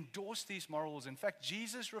writers endorsed these morals. In fact,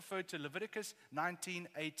 Jesus referred to Leviticus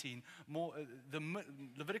 19:18,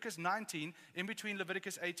 Leviticus 19, in between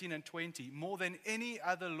Leviticus 18 and 20, more than any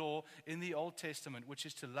other law in the Old Testament, which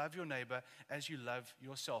is to love your neighbor as you love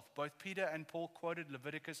yourself. Both Peter and Paul quoted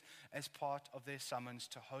Leviticus as part of their summons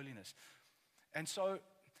to holiness. And so,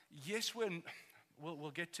 yes,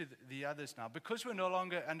 we'll get to the others now. Because we're no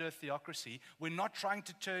longer under a theocracy, we're not trying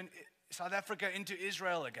to turn South Africa into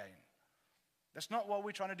Israel again. That's not what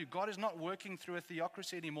we're trying to do. God is not working through a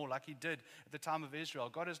theocracy anymore like he did at the time of Israel.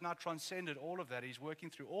 God has now transcended all of that. He's working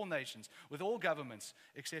through all nations, with all governments,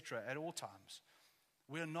 etc., at all times.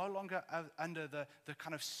 We're no longer under the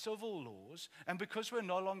kind of civil laws. And because we're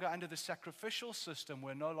no longer under the sacrificial system,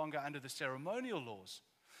 we're no longer under the ceremonial laws.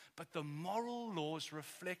 But the moral laws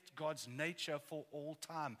reflect God's nature for all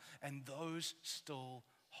time, and those still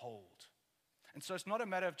hold. And so it's not a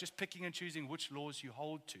matter of just picking and choosing which laws you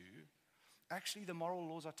hold to. Actually, the moral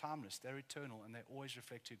laws are timeless. They're eternal, and they always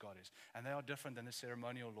reflect who God is. And they are different than the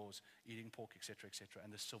ceremonial laws, eating pork, etc.,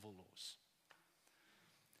 and the civil laws.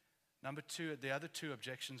 Number two, the other two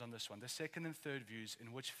objections on this one, the second and third views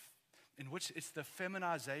in which it's the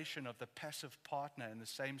feminization of the passive partner in the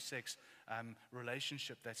same-sex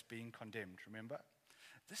relationship that's being condemned, remember?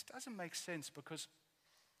 This doesn't make sense because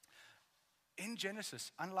in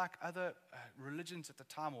Genesis, unlike other religions at the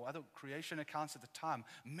time or other creation accounts at the time,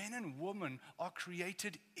 men and women are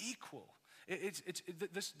created equal. It's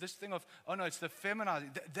this thing of, oh no, it's the feminizing.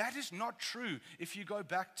 That is not true. If you go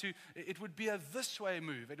back to, it would be a this way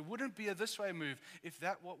move. It wouldn't be a this way move if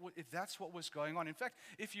that's what was going on. In fact,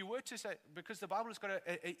 if you were to say, because the Bible has got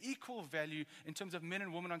an equal value in terms of men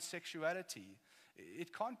and women on sexuality,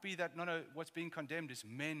 it can't be that, no, what's being condemned is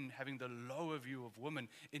men having the lower view of women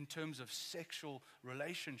in terms of sexual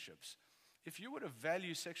relationships. If you were to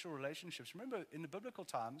value sexual relationships, remember in the biblical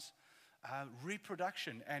times,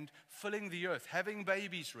 reproduction and filling the earth, having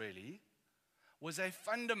babies really, was a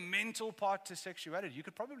fundamental part to sexuality. You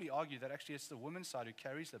could probably argue that actually it's the woman's side who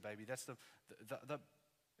carries the baby. That's it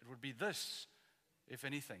would be this, if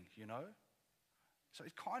anything, you know? So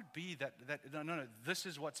it can't be that no, this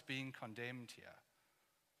is what's being condemned here.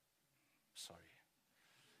 Sorry.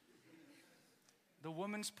 The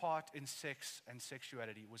woman's part in sex and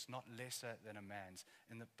sexuality was not lesser than a man's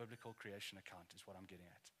in the biblical creation account, is what I'm getting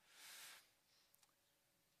at.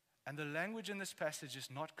 And the language in this passage is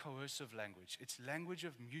not coercive language. It's language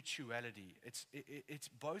of mutuality. It's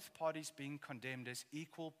both parties being condemned as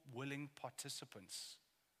equal, willing participants.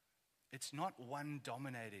 It's not one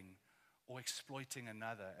dominating or exploiting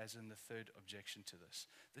another, as in the third objection to this.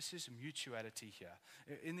 This is mutuality here.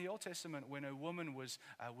 In the Old Testament, when a woman was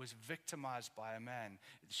victimized by a man,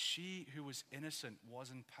 she who was innocent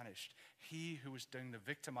wasn't punished. He who was doing the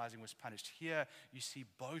victimizing was punished. Here, you see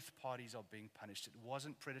both parties are being punished. It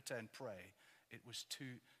wasn't predator and prey. It was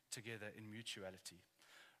two together in mutuality.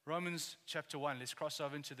 Romans chapter 1, let's cross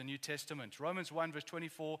over into the New Testament. Romans 1, verse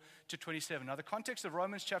 24 to 27. Now, the context of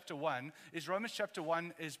Romans chapter 1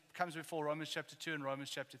 comes before Romans chapter 2 and Romans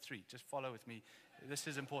chapter 3. Just follow with me. This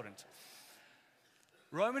is important.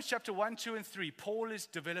 Romans chapter 1, 2, and 3, Paul is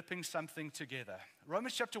developing something together.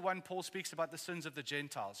 Romans chapter 1, Paul speaks about the sins of the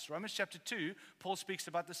Gentiles. Romans chapter 2, Paul speaks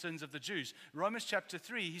about the sins of the Jews. Romans chapter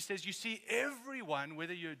 3, he says, you see, everyone,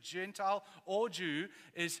 whether you're Gentile or Jew,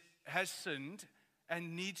 has sinned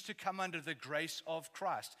and needs to come under the grace of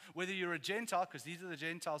Christ. Whether you're a Gentile, because these are the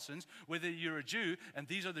Gentile sins, whether you're a Jew, and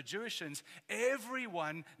these are the Jewish sins,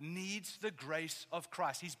 everyone needs the grace of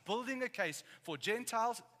Christ. He's building a case for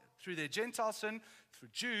Gentiles through their Gentile sin, for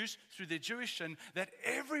Jews through their Jewish sin, that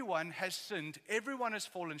everyone has sinned, everyone has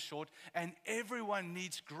fallen short, and everyone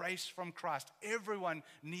needs grace from Christ. Everyone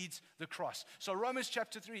needs the cross. So Romans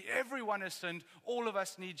chapter 3, everyone has sinned, all of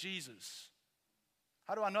us need Jesus.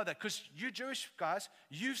 How do I know that? Because you Jewish guys,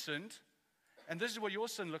 you've sinned, and this is what your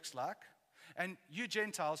sin looks like. And you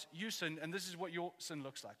Gentiles, you sinned, and this is what your sin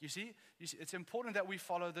looks like. You see, it's important that we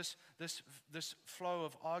follow this flow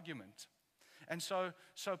of argument. And so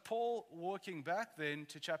Paul, walking back then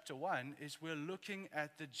to chapter 1, is we're looking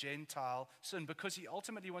at the Gentile sin because he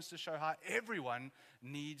ultimately wants to show how everyone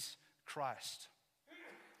needs Christ.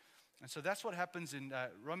 And so that's what happens in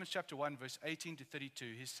Romans chapter 1, verse 18 to 32.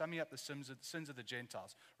 He's summing up the sins of the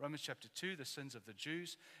Gentiles. Romans chapter 2, the sins of the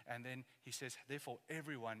Jews. And then he says, therefore,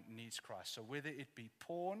 everyone needs Christ. So whether it be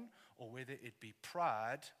porn or whether it be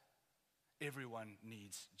pride, everyone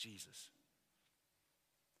needs Jesus.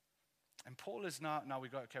 And Paul is now we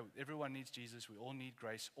go, okay, everyone needs Jesus. We all need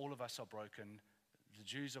grace. All of us are broken. The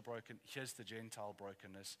Jews are broken. Here's the Gentile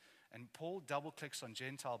brokenness. And Paul double clicks on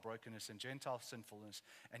Gentile brokenness and Gentile sinfulness.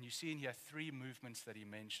 And you see in here three movements that he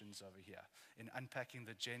mentions over here in unpacking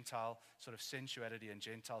the Gentile sort of sensuality and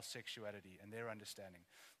Gentile sexuality and their understanding.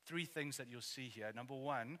 Three things that you'll see here. Number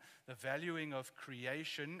one, the valuing of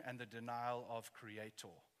creation and the denial of creator.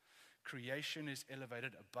 Creation is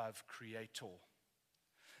elevated above creator.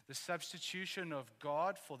 The substitution of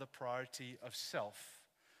God for the priority of self.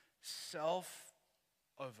 Self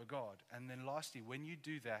over God. And then lastly, when you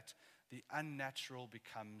do that, the unnatural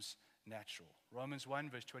becomes natural. Romans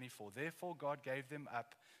 1 verse 24, therefore God gave them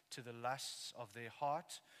up to the lusts of their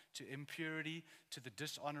heart, to impurity, to the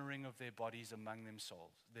dishonoring of their bodies among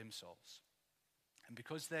themselves. And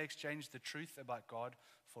because they exchanged the truth about God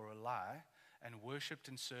for a lie, and worshipped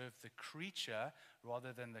and served the creature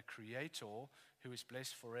rather than the Creator, who is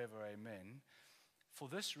blessed forever. Amen. For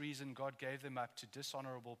this reason, God gave them up to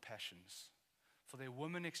dishonorable passions. For their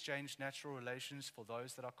women exchanged natural relations for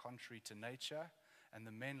those that are contrary to nature, and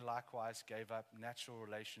the men likewise gave up natural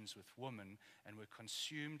relations with women and were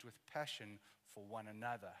consumed with passion for one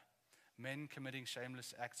another, men committing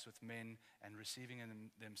shameless acts with men and receiving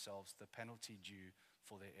in themselves the penalty due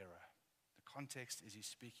for their error. The context is he's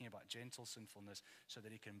speaking about gentle sinfulness so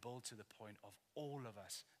that he can build to the point of all of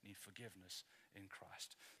us need forgiveness in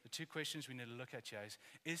Christ. The two questions we need to look at here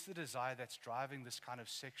is the desire that's driving this kind of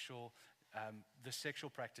sexual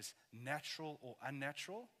practice natural or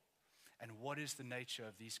unnatural? And what is the nature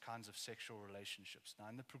of these kinds of sexual relationships? Now,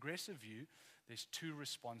 in the progressive view, there's two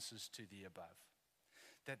responses to the above.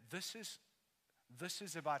 That this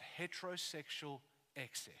is about heterosexual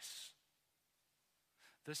excess.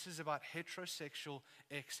 This is about heterosexual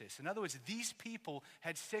excess. In other words, these people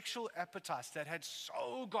had sexual appetites that had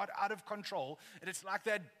so got out of control, and it's like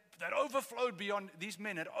that overflowed beyond, these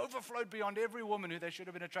men had overflowed beyond every woman who they should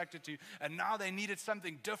have been attracted to, and now they needed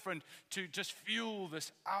something different to just fuel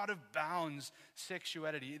this out of bounds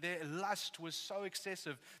sexuality. Their lust was so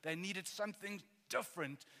excessive, they needed something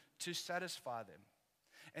different to satisfy them.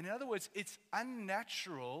 And in other words, it's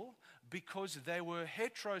unnatural because they were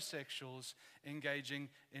heterosexuals engaging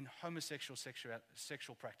in homosexual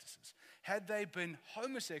sexual practices. Had they been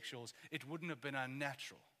homosexuals, it wouldn't have been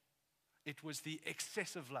unnatural. It was the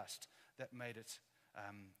excessive lust that made it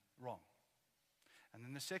wrong. And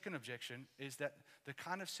then the second objection is that the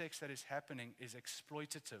kind of sex that is happening is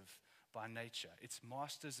exploitative by nature. It's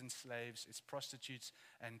masters and slaves, it's prostitutes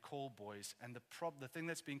and call boys. And the thing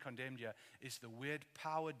that's being condemned here is the weird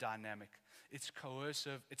power dynamic. It's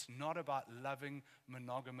coercive. It's not about loving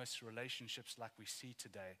monogamous relationships like we see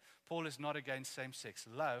today. Paul is not against same-sex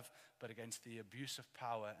love, but against the abuse of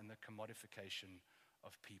power and the commodification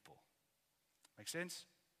of people. Make sense?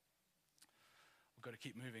 We've got to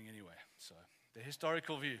keep moving anyway. So the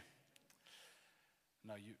historical view.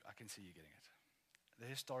 No, I can see you getting it. The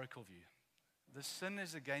historical view. The sin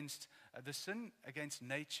against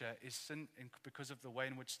nature is sin because of the way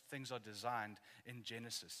in which things are designed in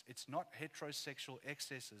Genesis. It's not heterosexual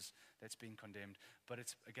excesses that's being condemned, but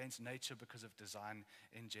it's against nature because of design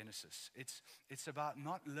in Genesis. It's about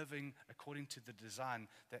not living according to the design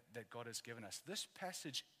that God has given us. This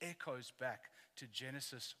passage echoes back to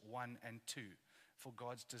Genesis 1 and 2. For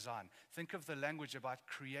God's design. Think of the language about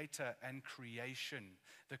creator and creation,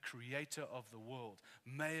 the creator of the world,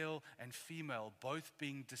 male and female, both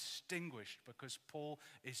being distinguished because Paul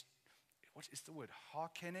is, what is the word,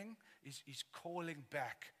 hearkening? He's calling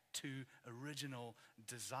back to original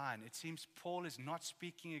design. It seems Paul is not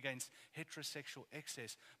speaking against heterosexual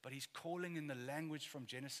excess, but he's calling in the language from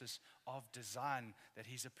Genesis of design that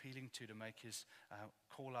he's appealing to make his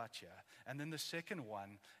call out here. And then the second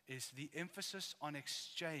one is the emphasis on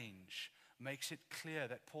exchange makes it clear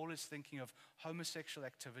that Paul is thinking of homosexual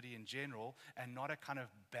activity in general and not a kind of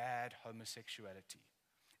bad homosexuality.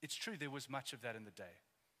 It's true, there was much of that in the day.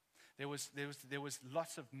 There was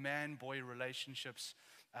lots of man-boy relationships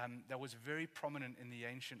that was very prominent in the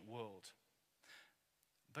ancient world.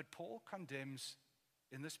 But Paul condemns,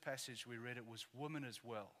 in this passage we read, it was women as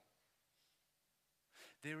well.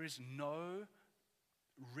 There is no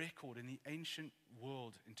record in the ancient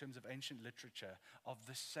world, in terms of ancient literature, of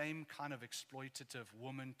the same kind of exploitative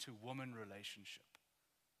woman-to-woman relationship.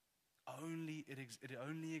 It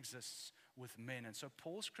only exists with men. And so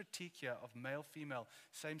Paul's critique here of male-female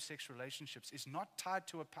same-sex relationships is not tied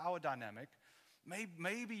to a power dynamic.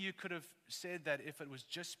 Maybe you could have said that if it was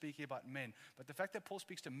just speaking about men. But the fact that Paul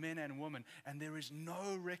speaks to men and women, and there is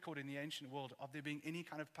no record in the ancient world of there being any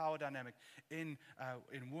kind of power dynamic in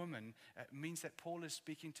women, means that Paul is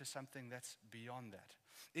speaking to something that's beyond that.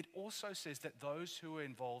 It also says that those who were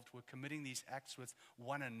involved were committing these acts with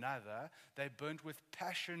one another. They burnt with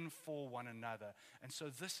passion for one another. And so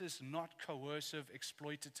this is not coercive,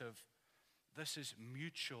 exploitative. This is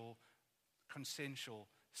mutual, consensual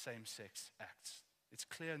same-sex acts. It's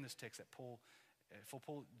clear in this text that for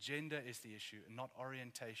Paul, gender is the issue, and not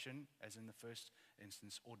orientation, as in the first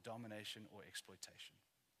instance, or domination or exploitation.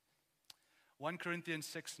 1 Corinthians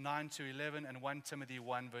 6, 9 to 11, and 1 Timothy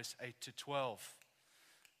 1, verse 8 to 12.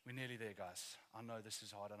 We're nearly there, guys. I know this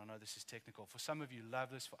is hard, and I know this is technical. For some of you,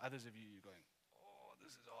 love this. For others of you, you're going, oh,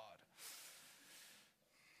 this is hard.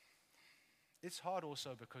 It's hard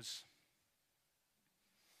also because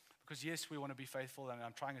yes, we want to be faithful, and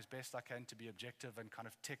I'm trying as best I can to be objective and kind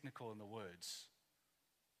of technical in the words.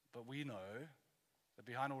 But we know that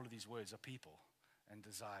behind all of these words are people and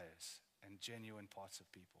desires and genuine parts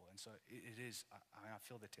of people. And so it is, I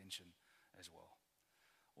feel the tension as well.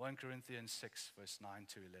 1 Corinthians 6, verse 9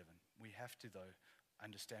 to 11. We have to, though,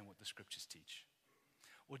 understand what the scriptures teach.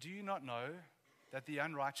 Or do you not know that the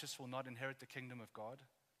unrighteous will not inherit the kingdom of God?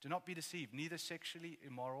 Do not be deceived, neither sexually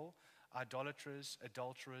immoral, idolaters,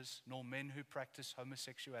 adulterers, nor men who practice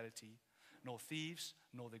homosexuality, nor thieves,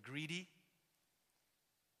 nor the greedy.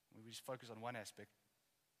 We just focus on one aspect.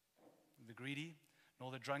 The greedy,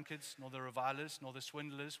 nor the drunkards, nor the revilers, nor the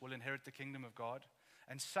swindlers will inherit the kingdom of God.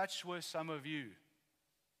 And such were some of you.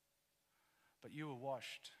 But you were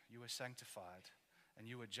washed, you were sanctified, and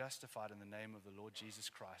you were justified in the name of the Lord Jesus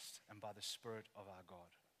Christ and by the Spirit of our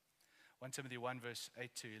God. 1 Timothy 1, verse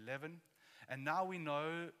 8 to 11. And now we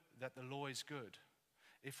know that the law is good,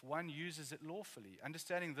 if one uses it lawfully,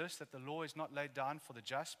 understanding this, that the law is not laid down for the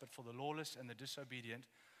just, but for the lawless and the disobedient,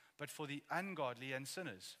 but for the ungodly and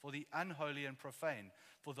sinners, for the unholy and profane,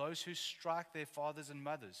 for those who strike their fathers and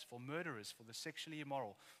mothers, for murderers, for the sexually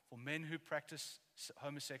immoral, for men who practice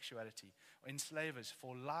homosexuality, enslavers,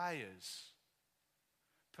 for liars,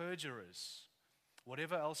 perjurers,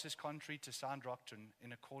 whatever else is contrary to sound doctrine,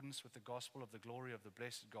 in accordance with the gospel of the glory of the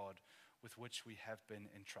blessed God, with which we have been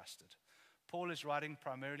entrusted. Paul is writing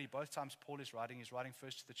primarily, both times Paul is writing, he's writing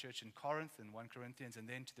first to the church in Corinth in 1 Corinthians, and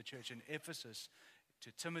then to the church in Ephesus,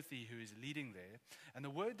 to Timothy, who is leading there. And the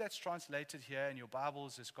word that's translated here in your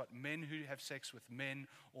Bibles has got men who have sex with men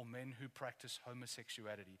or men who practice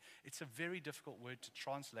homosexuality. It's a very difficult word to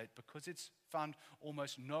translate because it's found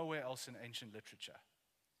almost nowhere else in ancient literature.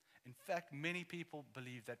 In fact, many people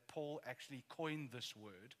believe that Paul actually coined this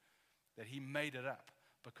word, that he made it up,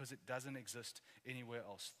 because it doesn't exist anywhere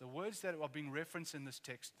else. The words that are being referenced in this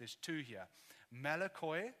text, there's two here.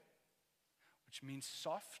 Malakoi, which means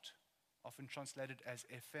soft, often translated as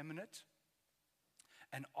effeminate,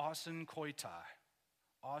 and arson koitai,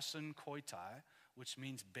 which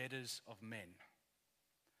means bedders of men.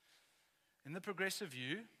 In the progressive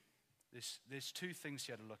view, there's two things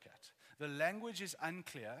here to look at. The language is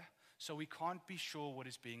unclear, so we can't be sure what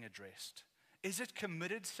is being addressed. Is it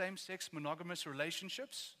committed same-sex monogamous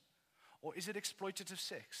relationships, or is it exploitative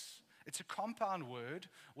sex? It's a compound word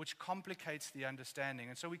which complicates the understanding,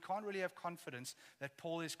 and so we can't really have confidence that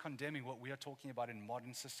Paul is condemning what we are talking about in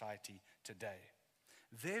modern society today.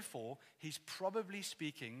 Therefore, he's probably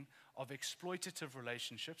speaking of exploitative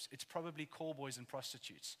relationships. It's probably call boys and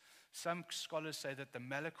prostitutes. Some scholars say that the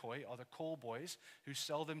malakoi are the call boys who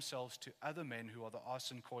sell themselves to other men who are the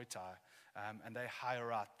arson koitai, and they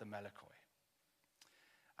hire out the malakoi.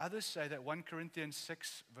 Others say that 1 Corinthians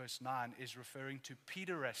 6, verse 9 is referring to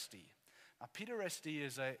pederasty. Now, pederasty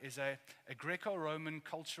is a Greco-Roman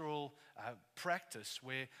cultural practice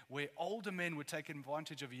where older men would take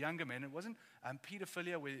advantage of younger men. It wasn't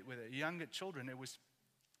pedophilia with younger children. It was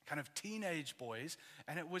kind of teenage boys,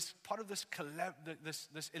 and it was part of this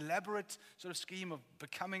elaborate sort of scheme of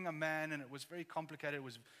becoming a man, and it was very complicated.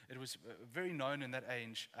 It was very known in that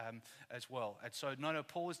age as well. And so, no,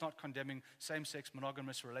 Paul is not condemning same-sex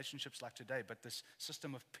monogamous relationships like today, but this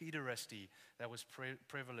system of pederasty that was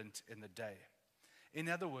prevalent in the day. In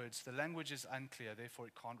other words, the language is unclear, therefore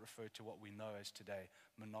it can't refer to what we know as today,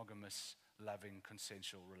 monogamous, loving,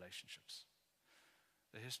 consensual relationships.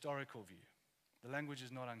 The historical view. The language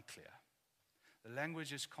is not unclear. The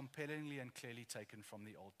language is compellingly and clearly taken from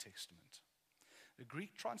the Old Testament. The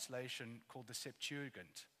Greek translation called the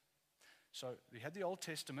Septuagint. So we had the Old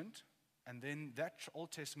Testament, and then that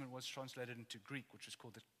Old Testament was translated into Greek, which is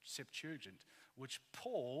called the Septuagint, which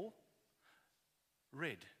Paul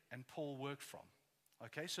read and Paul worked from.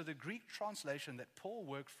 Okay, so the Greek translation that Paul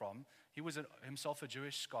worked from, he was himself a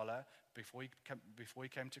Jewish scholar before he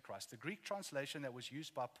came to Christ. The Greek translation that was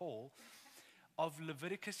used by Paul of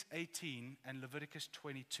Leviticus 18 and Leviticus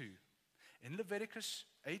 22. In Leviticus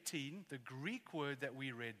 18, the Greek word that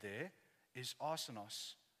we read there is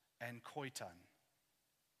arsenos and koitan.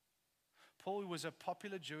 Paul, who was a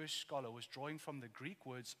popular Jewish scholar, was drawing from the Greek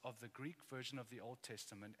words of the Greek version of the Old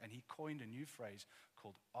Testament, and he coined a new phrase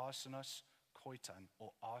called arsenos koitan,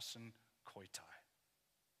 or arson koitai.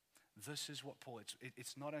 This is what Paul,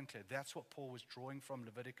 it's not unclear. That's what Paul was drawing from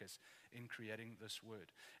Leviticus in creating this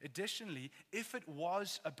word. Additionally, if it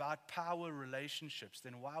was about power relationships,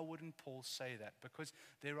 then why wouldn't Paul say that? Because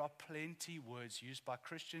there are plenty words used by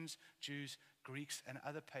Christians, Jews, Greeks, and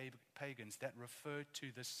other pagans that refer to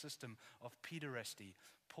this system of pederasty.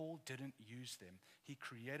 Paul didn't use them. He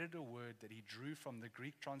created a word that he drew from the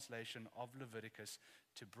Greek translation of Leviticus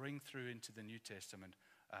to bring through into the New Testament,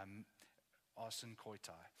 arson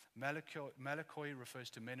koitai. Malakoi refers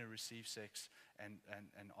to men who receive sex, and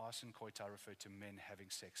arson koitai refer to men having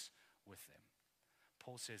sex with them.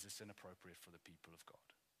 Paul says it's inappropriate for the people of God.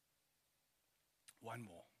 One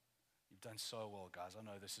more. You've done so well, guys. I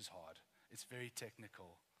know this is hard. It's very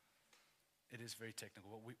technical. It is very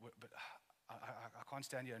technical. But I can't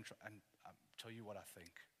stand here and tell you what I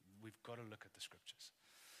think. We've got to look at the scriptures.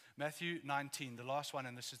 Matthew 19, the last one,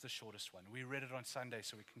 and this is the shortest one. We read it on Sunday,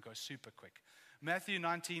 so we can go super quick. Matthew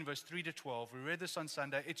 19, verse 3 to 12. We read this on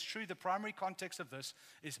Sunday. It's true, the primary context of this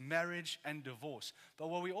is marriage and divorce. But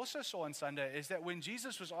what we also saw on Sunday is that when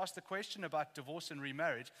Jesus was asked the question about divorce and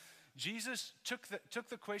remarriage, Jesus took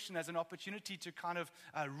the question as an opportunity to kind of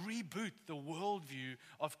reboot the worldview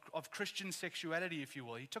of Christian sexuality, if you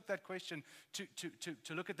will. He took that question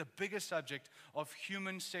to look at the bigger subject of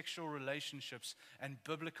human sexual relationships and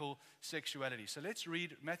biblical sexuality. So let's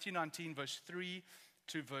read Matthew 19, verse 3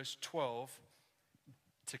 to verse 12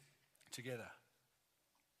 together.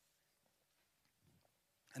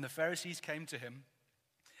 And the Pharisees came to him,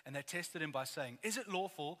 and they tested him by saying, "Is it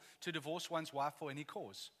lawful to divorce one's wife for any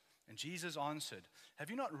cause?" And Jesus answered, "Have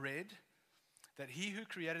you not read that he who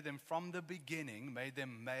created them from the beginning made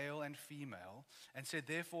them male and female, and said,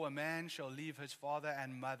 therefore a man shall leave his father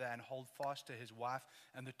and mother and hold fast to his wife,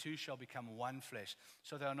 and the two shall become one flesh.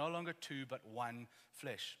 So they are no longer two, but one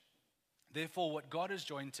flesh. Therefore what God has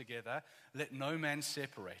joined together, let no man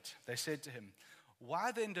separate." They said to him,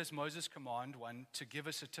 "Why then does Moses command one to give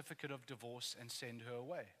a certificate of divorce and send her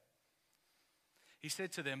away?" He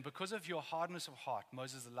said to them, "Because of your hardness of heart,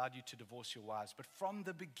 Moses allowed you to divorce your wives, but from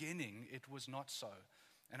the beginning it was not so.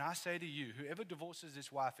 And I say to you, whoever divorces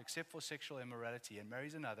his wife except for sexual immorality and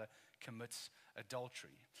marries another commits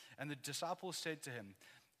adultery." And the disciples said to him,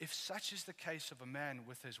 "If such is the case of a man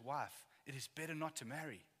with his wife, it is better not to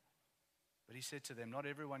marry." But he said to them, "Not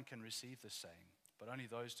everyone can receive this saying, but only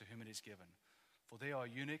those to whom it is given. For there are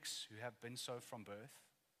eunuchs who have been so from birth."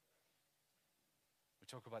 We'll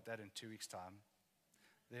talk about that in 2 weeks' time.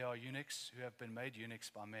 "There are eunuchs who have been made eunuchs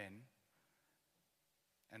by men,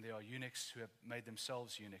 and there are eunuchs who have made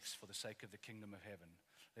themselves eunuchs for the sake of the kingdom of heaven.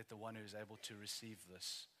 Let the one who is able to receive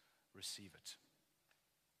this, receive it."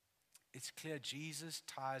 It's clear Jesus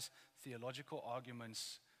ties theological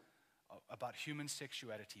arguments about human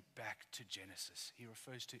sexuality back to Genesis. He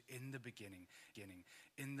refers to in the beginning.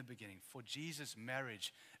 For Jesus,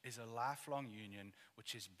 marriage is a lifelong union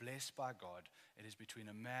which is blessed by God. It is between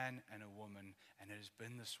a man and a woman, and it has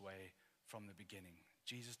been this way from the beginning.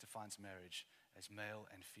 Jesus defines marriage as male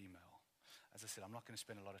and female. As I said, I'm not going to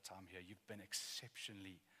spend a lot of time here. You've been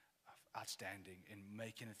exceptionally outstanding in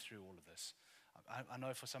making it through all of this. I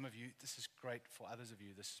know for some of you, this is great. For others of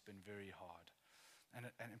you, this has been very hard.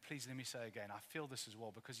 And please let me say again, I feel this as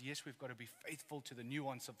well, because yes, we've got to be faithful to the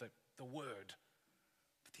nuance of the word.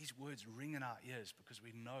 But these words ring in our ears because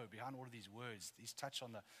we know behind all of these words, these touch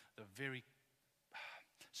on the very,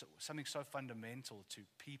 something so fundamental to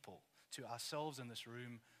people, to ourselves in this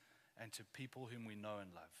room, and to people whom we know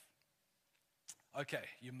and love. Okay,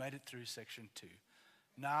 you made it through section 2.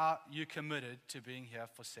 Now you're committed to being here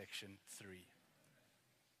for section 3.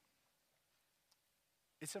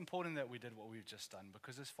 It's important that we did what we've just done,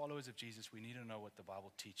 because as followers of Jesus, we need to know what the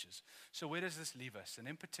Bible teaches. So where does this leave us? And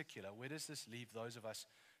in particular, where does this leave those of us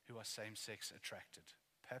who are same-sex attracted?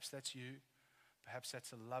 Perhaps that's you. Perhaps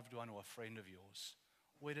that's a loved one or a friend of yours.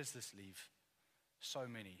 Where does this leave so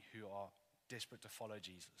many who are desperate to follow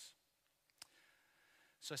Jesus?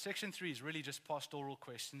 So section 3 is really just pastoral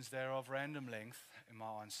questions. They're of random length in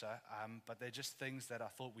my answer, but they're just things that I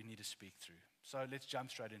thought we need to speak through. So let's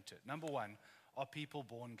jump straight into it. Number 1, are people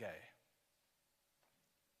born gay?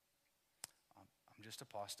 I'm just a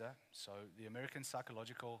pastor, so the American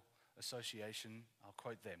Psychological Association, I'll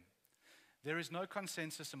quote them. "There is no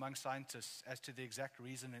consensus among scientists as to the exact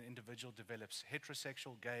reason an individual develops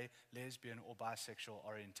heterosexual, gay, lesbian, or bisexual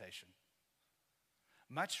orientation.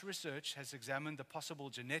 Much research has examined the possible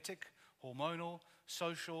genetic, hormonal,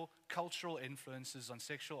 social, cultural influences on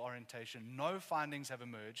sexual orientation. No findings have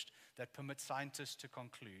emerged that permit scientists to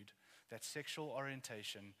conclude that sexual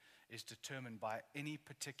orientation is determined by any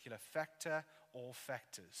particular factor or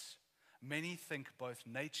factors. Many think both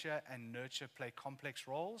nature and nurture play complex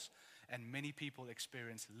roles, and many people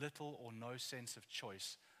experience little or no sense of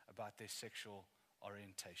choice about their sexual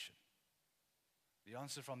orientation." The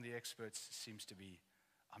answer from the experts seems to be,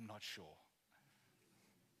 I'm not sure.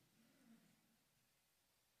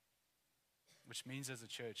 Which means as a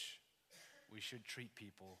church, we should treat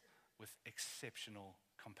people with exceptional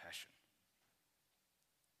compassion.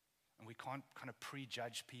 And we can't kind of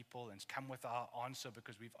prejudge people and come with our answer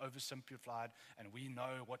because we've oversimplified and we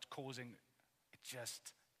know what's causing. It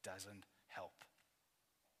just doesn't help.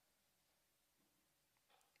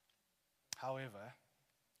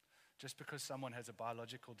 Just because someone has a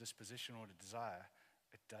biological disposition or a desire,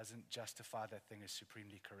 it doesn't justify that thing as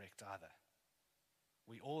supremely correct either.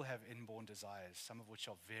 We all have inborn desires, some of which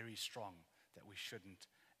are very strong, that we shouldn't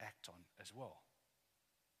act on as well.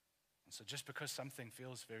 And so just because something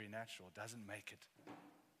feels very natural doesn't make it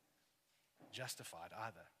justified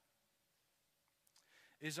either.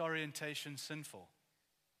 Is orientation sinful?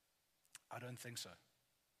 I don't think so.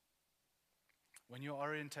 When your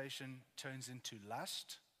orientation turns into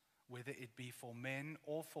lust, whether it be for men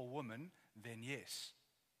or for women, then yes.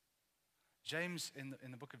 James,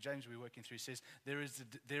 in the book of James we're working through, says there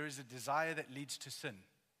is a desire that leads to sin.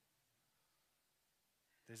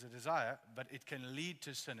 There's a desire, but it can lead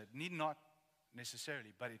to sin. It need not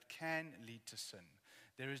necessarily, but it can lead to sin.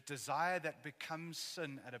 There is desire that becomes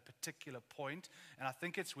sin at a particular point, and I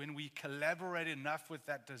think it's when we collaborate enough with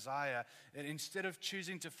that desire, and instead of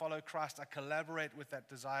choosing to follow Christ, I collaborate with that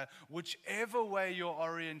desire. Whichever way your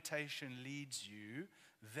orientation leads you,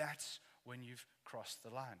 that's when you've crossed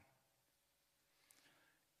the line.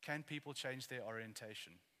 Can people change their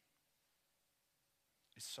orientation?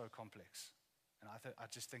 It's so complex. And I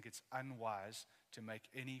just think it's unwise to make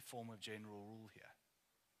any form of general rule here.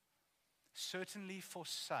 Certainly for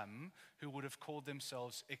some who would have called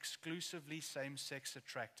themselves exclusively same-sex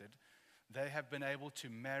attracted, they have been able to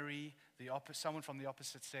marry someone from the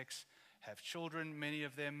opposite sex, have children, many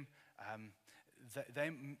of them.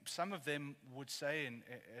 Some of them would say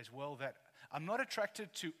as well that I'm not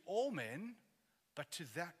attracted to all men, but to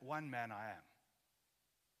that one man I am.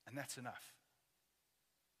 And that's enough.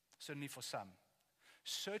 Certainly for some.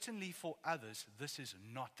 Certainly for others, this is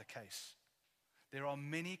not the case. There are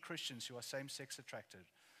many Christians who are same-sex attracted,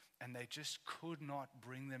 and they just could not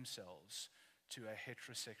bring themselves to a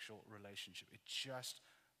heterosexual relationship. It's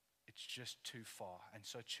just too far, and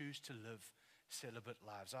so choose to live celibate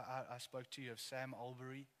lives. I spoke to you of Sam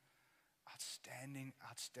Albury,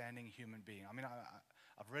 outstanding human being. I mean,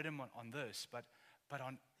 I've read him on this, but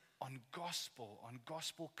on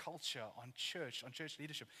gospel culture, on church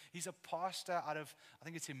leadership. He's a pastor out of, I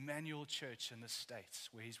think it's Emmanuel Church in the States,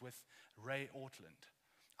 where he's with Ray Ortland.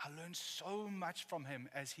 I learned so much from him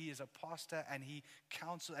as he is a pastor, and he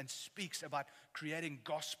counsels and speaks about creating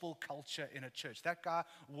gospel culture in a church. That guy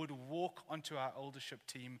would walk onto our eldership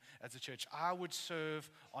team as a church. I would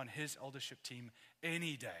serve on his eldership team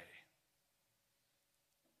any day.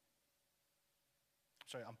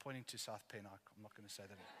 Sorry, I'm pointing to South Penn. I'm not going to say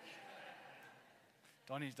that.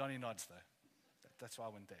 Donnie nods, though. That's why I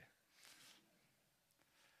went there.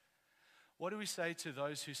 What do we say to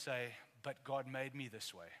those who say, but God made me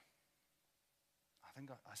this way? I think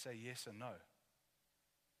I say yes and no.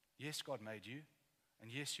 Yes, God made you.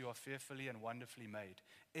 And yes, you are fearfully and wonderfully made.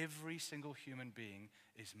 Every single human being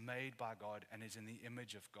is made by God and is in the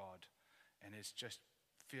image of God and is just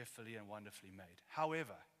fearfully and wonderfully made.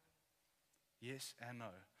 However, yes and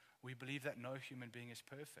no. We believe that no human being is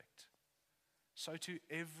perfect. So too,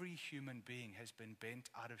 every human being has been bent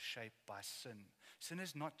out of shape by sin. Sin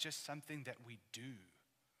is not just something that we do.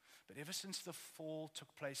 But ever since the fall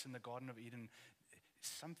took place in the Garden of Eden,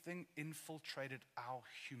 something infiltrated our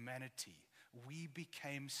humanity. We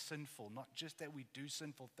became sinful. Not just that we do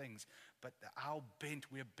sinful things, but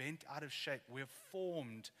we're bent out of shape. We're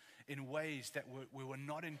formed in ways that we were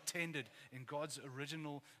not intended in God's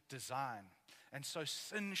original design. And so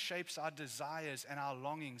sin shapes our desires and our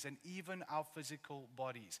longings and even our physical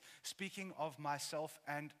bodies. Speaking of myself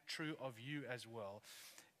and true of you as well,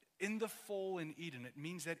 in the fall in Eden, it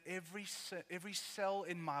means that every cell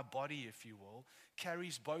in my body, if you will,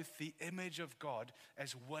 carries both the image of God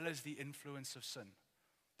as well as the influence of sin.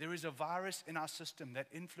 There is a virus in our system that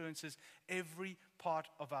influences every part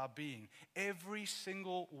of our being. Every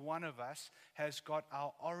single one of us has got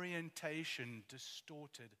our orientation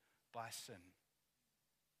distorted by sin.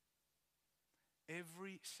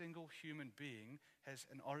 Every single human being has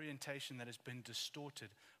an orientation that has been distorted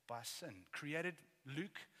by sin.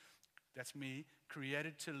 Luke, that's me,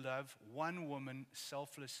 created to love one woman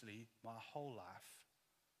selflessly my whole life.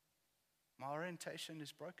 My orientation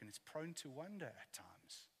is broken. It's prone to wonder at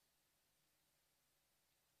times.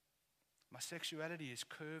 My sexuality is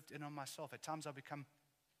curved in on myself. At times I become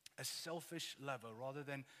a selfish lover rather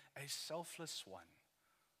than a selfless one.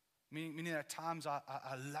 Meaning at times I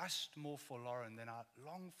lust more for Lauren than I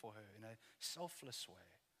long for her in a selfless way.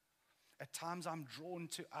 At times I'm drawn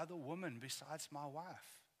to other women besides my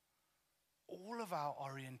wife. All of our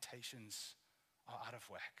orientations are out of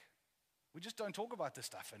whack. We just don't talk about this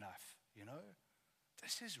stuff enough, you know.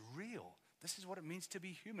 This is real. This is what it means to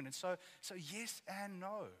be human. And so yes and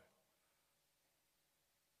no.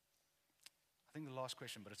 I think the last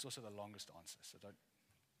question, but it's also the longest answer, so don't.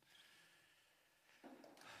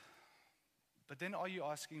 But then are you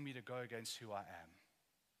asking me to go against who I am?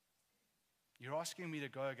 You're asking me to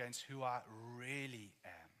go against who I really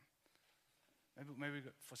am. Maybe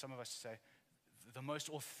for some of us to say, the most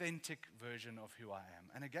authentic version of who I am.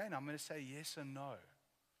 And again, I'm going to say yes and no.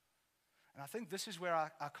 And I think this is where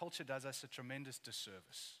our culture does us a tremendous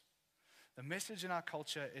disservice. The message in our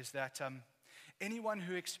culture is that anyone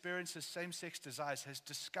who experiences same-sex desires has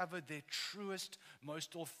discovered their truest,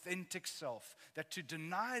 most authentic self. That to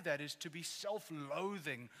deny that is to be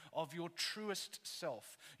self-loathing of your truest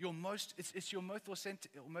self. It's your most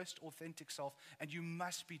authentic self, and you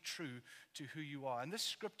must be true to who you are. And this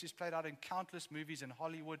script is played out in countless movies in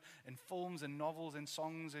Hollywood, in films and novels and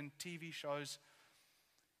songs and TV shows,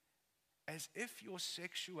 as if your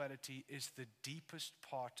sexuality is the deepest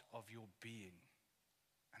part of your being.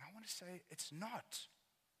 And I want to say it's not.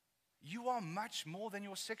 You are much more than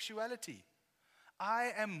your sexuality.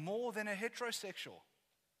 I am more than a heterosexual.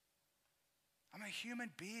 I'm a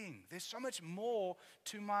human being. There's so much more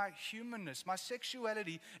to my humanness. My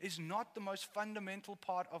sexuality is not the most fundamental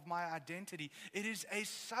part of my identity. It is a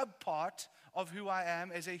subpart of who I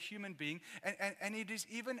am as a human being, and it is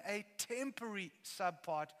even a temporary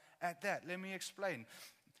subpart at that. Let me explain.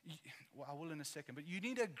 Well, I will in a second, but you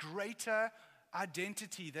need a greater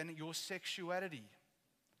identity than your sexuality.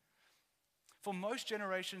 For most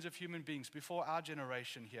generations of human beings before our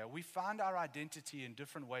generation here, we found our identity in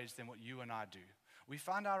different ways than what you and I do. We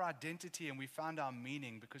found our identity and we found our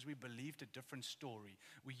meaning because we believed a different story.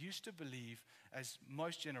 We used to believe, as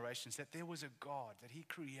most generations, that there was a God, that He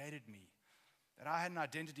created me, that I had an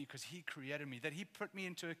identity because He created me, that He put me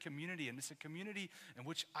into a community, and it's a community in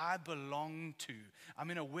which I belong to. I'm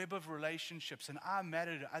in a web of relationships, and I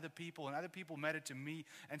matter to other people, and other people matter to me.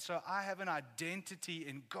 And so I have an identity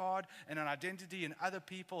in God and an identity in other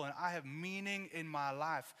people, and I have meaning in my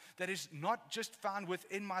life that is not just found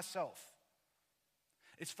within myself.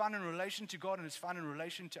 It's found in relation to God, and it's found in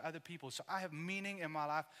relation to other people. So I have meaning in my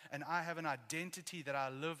life, and I have an identity that I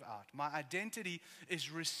live out. My identity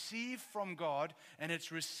is received from God, and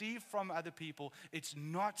it's received from other people. It's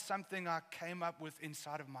not something I came up with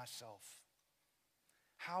inside of myself.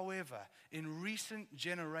 However, in recent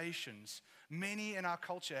generations, many in our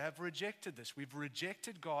culture have rejected this. We've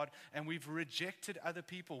rejected God, and we've rejected other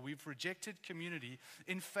people. We've rejected community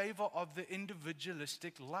in favor of the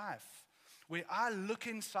individualistic life, where I look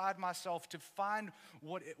inside myself to find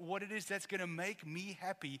what it is that's going to make me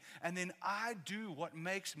happy, and then I do what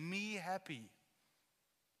makes me happy.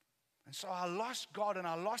 And so I lost God, and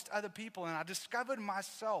I lost other people, and I discovered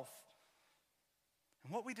myself.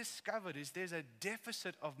 And what we discovered is there's a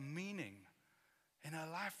deficit of meaning in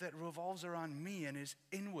a life that revolves around me and is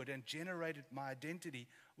inward and generated my identity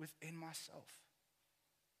within myself.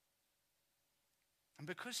 And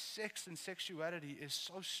because sex and sexuality is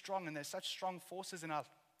so strong, and there's such strong forces in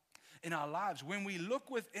our lives, when we look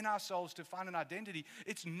within ourselves to find an identity,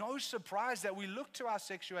 it's no surprise that we look to our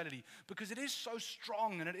sexuality because it is so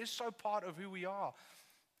strong and it is so part of who we are.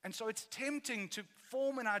 And so it's tempting to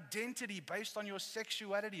form an identity based on your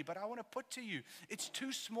sexuality. But I want to put to you, it's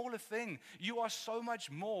too small a thing. You are so much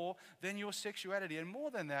more than your sexuality. And more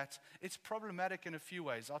than that, it's problematic in a few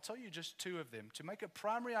ways. I'll tell you just two of them. To make a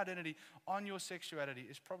primary identity on your sexuality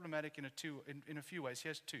is problematic in a few ways.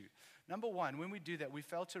 Here's two. Number one, when we do that, we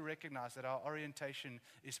fail to recognize that our orientation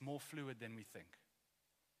is more fluid than we think.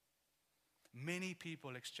 Many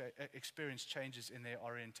people experience changes in their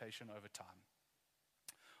orientation over time.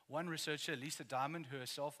 One researcher, Lisa Diamond, who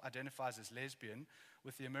herself identifies as lesbian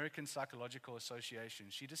with the American Psychological Association,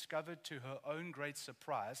 she discovered to her own great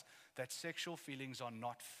surprise that sexual feelings are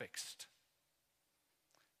not fixed.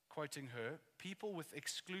 Quoting her, people with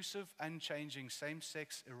exclusive, unchanging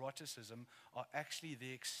same-sex eroticism are actually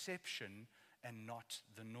the exception and not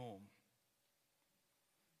the norm.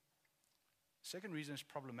 Second reason it's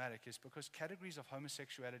problematic is because categories of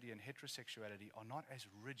homosexuality and heterosexuality are not as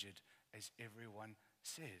rigid as everyone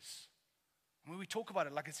says. When we talk about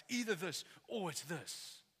it like it's either this or it's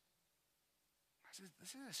this. This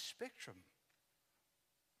is a spectrum.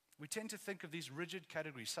 We tend to think of these rigid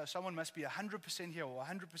categories. So someone must be 100% here or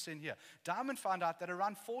 100% here. Diamond found out that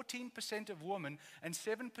around 14% of women and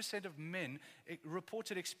 7% of men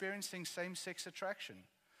reported experiencing same-sex attraction.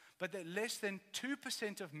 But that less than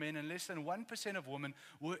 2% of men and less than 1% of women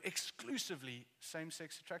were exclusively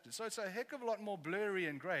same-sex attracted. So it's a heck of a lot more blurry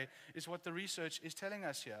and gray is what the research is telling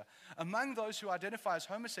us here. Among those who identify as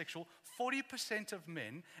homosexual, 40% of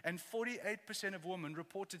men and 48% of women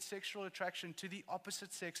reported sexual attraction to the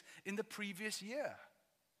opposite sex in the previous year.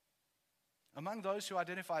 Among those who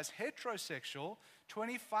identify as heterosexual,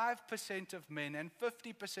 25% of men and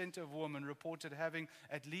 50% of women reported having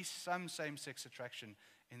at least some same-sex attraction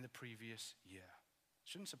in the previous year.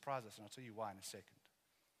 Shouldn't surprise us, and I'll tell you why in a second.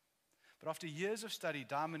 But after years of study,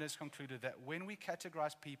 Diamond has concluded that when we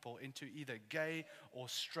categorize people into either gay or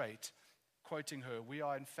straight, quoting her, we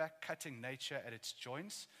are in fact cutting nature at its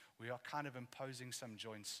joints. We are kind of imposing some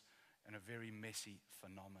joints in a very messy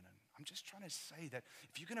phenomenon. I'm just trying to say that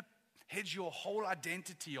if you're going to hedge your whole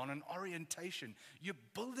identity on an orientation, you're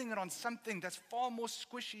building it on something that's far more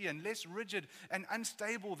squishy and less rigid and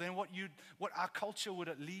unstable than what our culture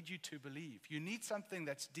would lead you to believe. You need something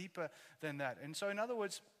that's deeper than that. And so, in other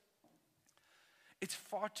words, it's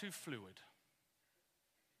far too fluid.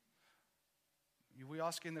 We're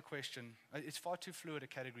asking the question, it's far too fluid a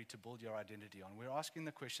category to build your identity on. We're asking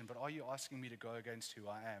the question, but are you asking me to go against who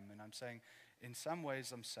I am? And I'm saying, in some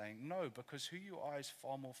ways, I'm saying no, because who you are is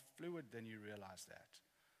far more fluid than you realize that.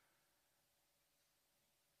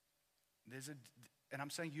 And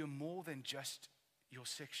I'm saying you're more than just your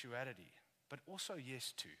sexuality, but also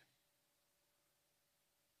yes too.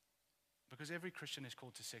 Because every Christian is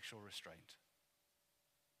called to sexual restraint.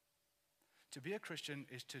 To be a Christian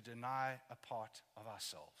is to deny a part of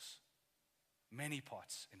ourselves. Many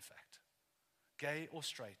parts, in fact. Gay or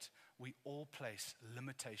straight, we all place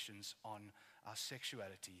limitations on our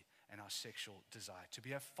sexuality and our sexual desire. To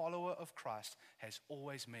be a follower of Christ has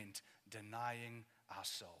always meant denying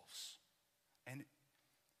ourselves. And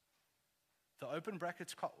the open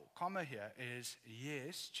brackets comma here is,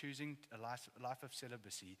 yes, choosing a life of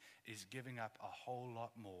celibacy is giving up a whole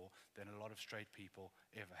lot more than a lot of straight people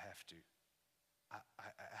ever have to. I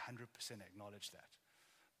 100% acknowledge that.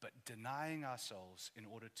 But denying ourselves in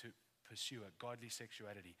order to pursue a godly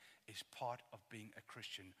sexuality is part of being a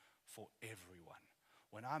Christian for everyone.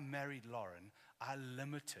 When I married Lauren, I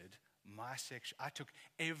limited my sex. I took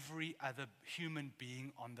every other human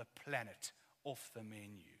being on the planet off the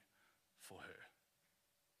menu for her.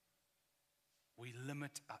 We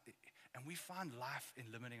limit, and we find life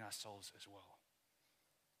in limiting ourselves as well.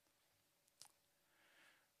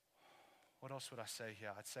 What else would I say here?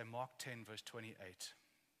 I'd say Mark 10, verse 28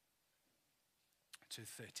 to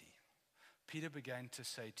 30. Peter began to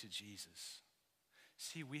say to Jesus,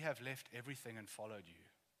 see, we have left everything and followed you.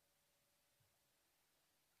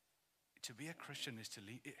 To be a Christian is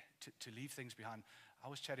to leave things behind. I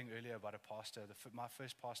was chatting earlier about a pastor, my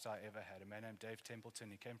first pastor I ever had, a man named Dave Templeton.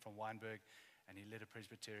 He came from Wynberg and he led a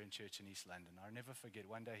Presbyterian church in East London. I'll never forget,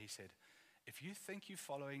 one day he said, if you think you're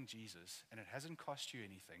following Jesus and it hasn't cost you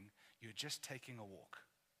anything, you're just taking a walk.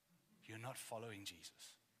 You're not following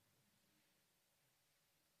Jesus.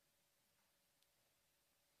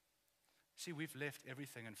 See, we've left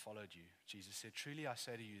everything and followed you. Jesus said, truly I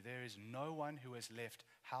say to you, there is no one who has left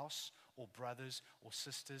house or brothers or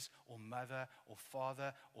sisters or mother or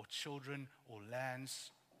father or children or lands,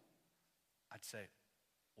 I'd say,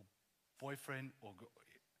 or boyfriend, or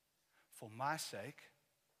for my sake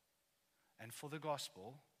and for the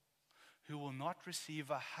gospel, who will not receive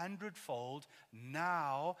 100-fold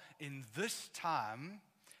now in this time,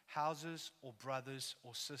 houses or brothers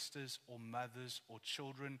or sisters or mothers or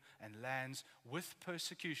children and lands with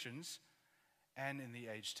persecutions, and in the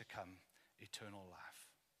age to come, eternal life.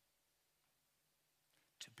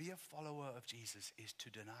 To be a follower of Jesus is to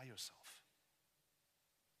deny yourself.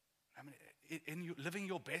 I mean, in living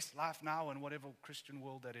your best life now in whatever Christian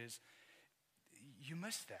world that is, you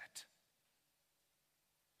miss that.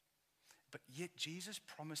 But yet Jesus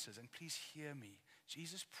promises, and please hear me,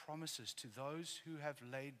 Jesus promises to those who have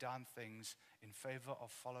laid down things in favor of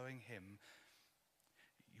following him,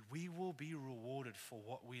 we will be rewarded for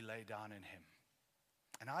what we lay down in him.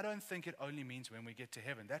 And I don't think it only means when we get to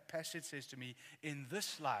heaven. That passage says to me, in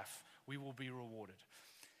this life, we will be rewarded.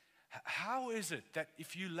 How is it that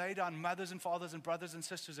if you lay down mothers and fathers and brothers and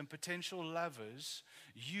sisters and potential lovers,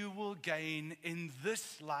 you will gain in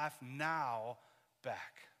this life now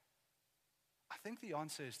back? I think the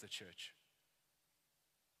answer is the church.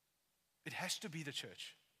 It has to be the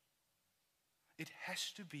church. It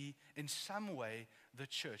has to be, in some way, the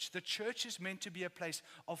church. The church is meant to be a place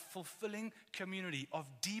of fulfilling community, of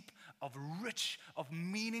deep, of rich, of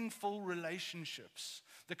meaningful relationships.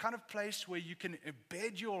 The kind of place where you can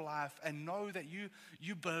embed your life and know that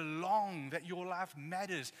you belong, that your life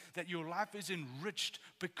matters, that your life is enriched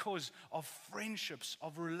because of friendships,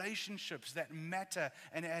 of relationships that matter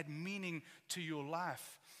and add meaning to your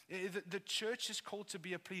life. The church is called to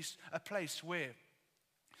be a place where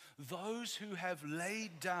those who have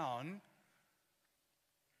laid down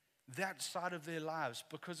that side of their lives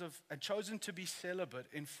and chosen to be celibate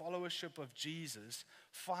in followership of Jesus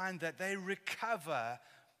find that they recover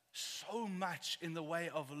so much in the way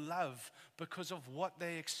of love because of what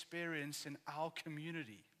they experience in our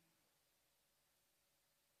community.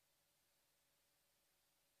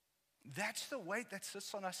 That's the weight that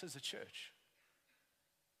sits on us as a church.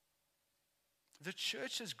 The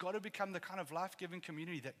church has got to become the kind of life-giving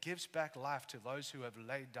community that gives back life to those who have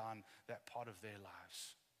laid down that part of their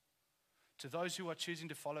lives. To those who are choosing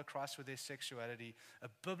to follow Christ with their sexuality, a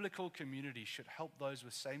biblical community should help those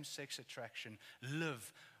with same-sex attraction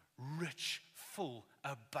live rich, full,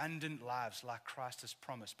 abundant lives like Christ has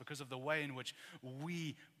promised because of the way in which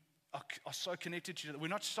we are so connected to each other. We're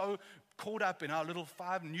not so caught up in our little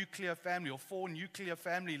 5 nuclear family or 4 nuclear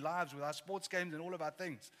family lives with our sports games and all of our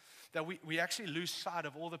things that we actually lose sight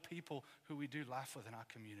of all the people who we do life with in our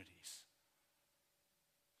communities.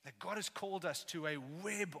 That God has called us to a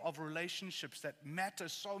web of relationships that matter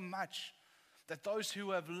so much, that those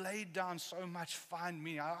who have laid down so much find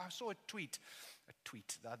me. I saw a tweet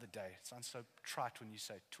the other day. It sounds so trite when you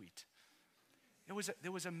say tweet.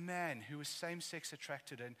 There was a man who was same-sex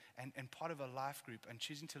attracted and part of a life group and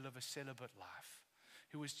choosing to live a celibate life,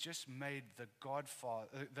 who was just made the godfather,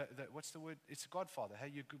 what's the word? It's a godfather,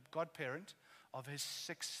 hey, you godparent of his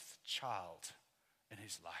 6th child in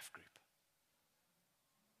his life group.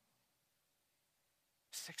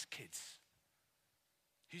 6 kids.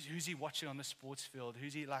 Who's he watching on the sports field?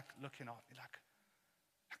 Who's he like looking at? Like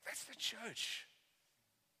that's the church.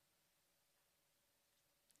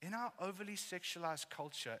 In our overly sexualized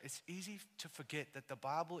culture, it's easy to forget that the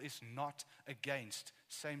Bible is not against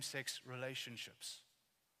same-sex relationships.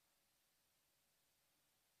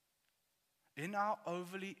 In our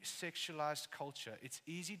overly sexualized culture, it's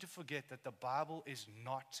easy to forget that the Bible is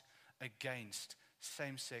not against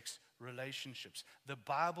same-sex relationships. The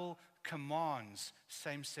Bible commands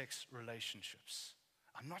same-sex relationships.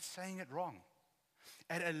 I'm not saying it wrong.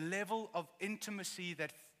 At a level of intimacy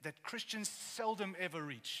that Christians seldom ever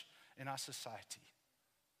reach in our society.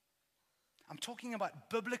 I'm talking about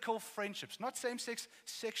biblical friendships, not same-sex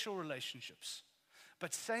sexual relationships,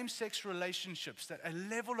 but same-sex relationships, that a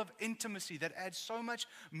level of intimacy that adds so much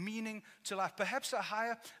meaning to life. Perhaps a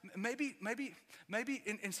higher, maybe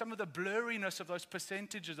in some of the blurriness of those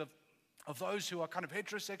percentages of those who are kind of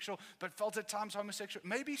heterosexual but felt at times homosexual,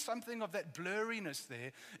 maybe something of that blurriness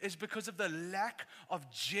there is because of the lack of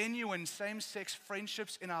genuine same-sex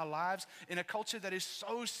friendships in our lives in a culture that is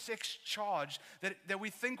so sex-charged that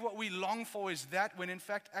we think what we long for is that, when in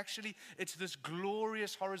fact actually it's this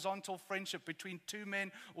glorious horizontal friendship between 2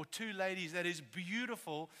 men or 2 ladies that is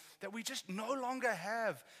beautiful, that we just no longer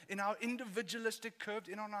have in our individualistic, curved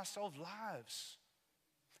in on ourselves lives.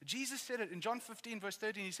 Jesus said it in John 15, verse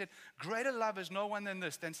 13. He said, greater love is no one than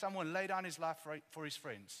this, than someone lay down his life for his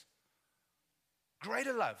friends.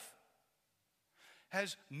 Greater love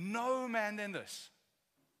has no man than this,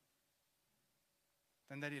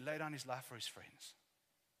 than that he lay down his life for his friends.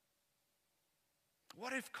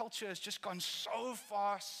 What if culture has just gone so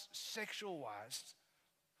far sexualized,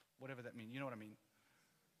 whatever that means, you know what I mean?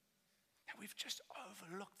 And we've just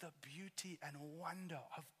overlooked the beauty and wonder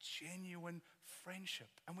of genuine friendship.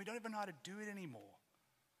 And we don't even know how to do it anymore.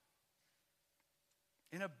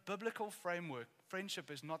 In a biblical framework, friendship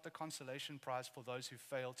is not the consolation prize for those who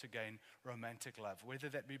fail to gain romantic love, whether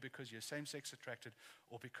that be because you're same-sex attracted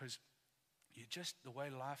or because you just, the way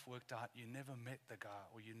life worked out, you never met the guy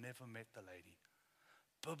or you never met the lady.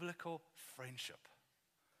 Biblical friendship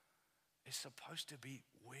is supposed to be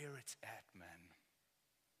where it's at, man.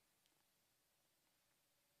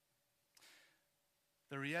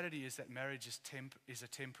 The reality is that marriage is a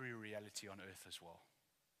temporary reality on earth as well.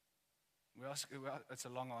 It's a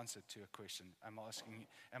long answer to a question. I'm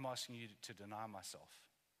asking you to deny myself.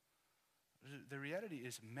 The reality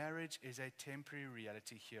is marriage is a temporary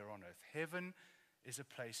reality here on earth. Heaven is a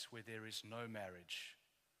place where there is no marriage.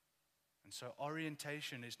 And so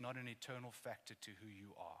orientation is not an eternal factor to who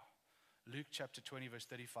you are. Luke chapter 20, verse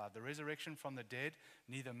 35. The resurrection from the dead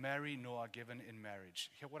neither marry nor are given in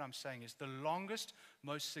marriage. Here what I'm saying is the longest,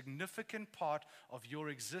 most significant part of your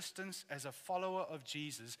existence as a follower of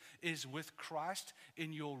Jesus is with Christ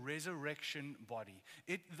in your resurrection body.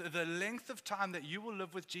 The length of time that you will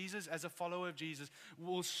live with Jesus as a follower of Jesus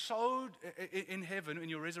will so, in heaven, in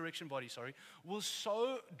your resurrection body, will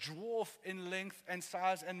so dwarf in length and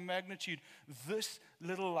size and magnitude this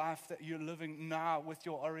little life that you're living now with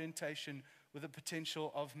your orientation with the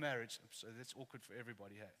potential of marriage. So that's awkward for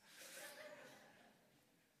everybody, hey?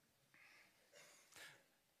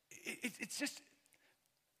 It's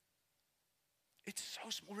so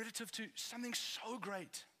small relative to something so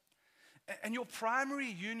great. And your primary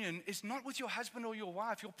union is not with your husband or your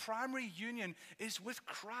wife. Your primary union is with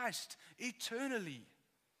Christ eternally.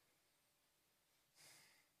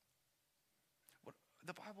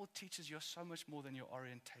 The Bible teaches you're so much more than your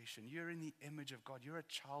orientation. You're in the image of God. You're a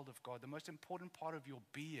child of God. The most important part of your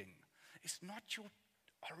being is not your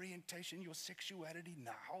orientation, your sexuality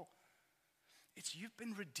now. It's you've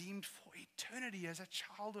been redeemed for eternity as a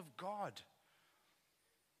child of God.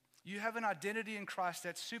 You have an identity in Christ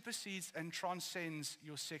that supersedes and transcends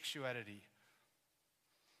your sexuality.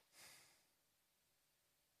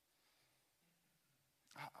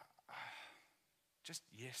 Just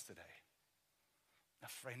yesterday, a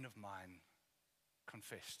friend of mine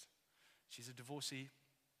confessed. She's a divorcee,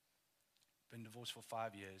 been divorced for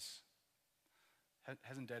 5 years,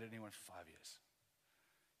 hasn't dated anyone for 5 years.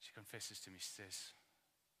 She confesses to me, she says,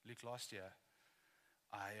 Luke, last year,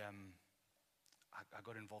 I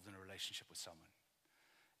got involved in a relationship with someone.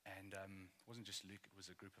 And it wasn't just Luke, it was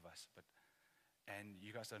a group of us. And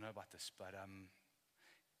you guys don't know about this, but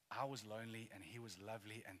I was lonely and he was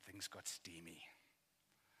lovely and things got steamy.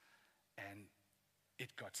 And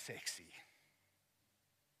it got sexy.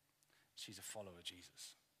 She's a follower of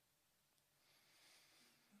Jesus.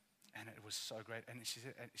 And it was so great. And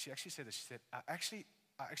she actually said this. She said, actually,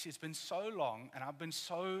 it's been so long and I've been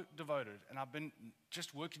so devoted and I've been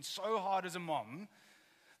just working so hard as a mom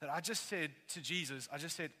that I just said to Jesus, I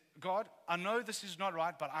just said, God, I know this is not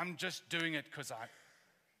right, but I'm just doing it because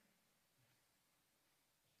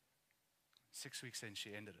 6 weeks in,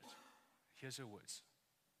 she ended it. Here's her words.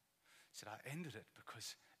 She said, I ended it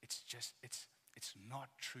because it's not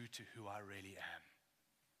true to who I really am.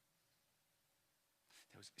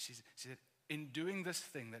 She said, in doing this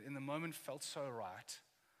thing that in the moment felt so right,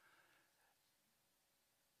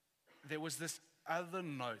 there was this other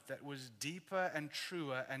note that was deeper and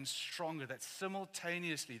truer and stronger, that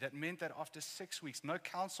simultaneously, that meant that after 6 weeks, no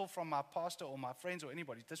counsel from my pastor or my friends or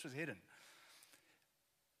anybody, this was hidden.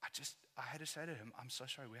 I had to say to him, I'm so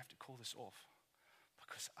sorry, we have to call this off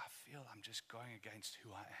because I feel I'm just going against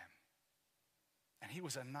who I am. And he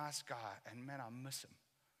was a nice guy, and man, I miss him.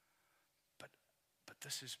 But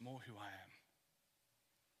this is more who I am.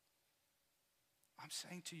 I'm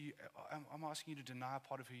saying to you, I'm asking you to deny a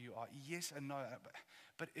part of who you are. Yes and no.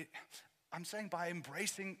 But I'm saying by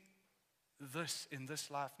embracing this in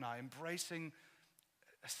this life now, embracing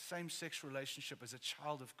a same-sex relationship as a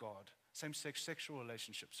child of God, same-sex sexual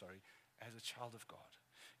relationship, as a child of God,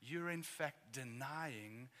 you're in fact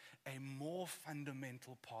denying a more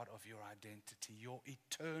fundamental part of your identity, your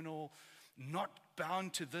eternal, not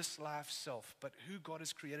bound to this life self, but who God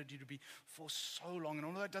has created you to be for so long. And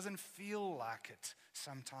although it doesn't feel like it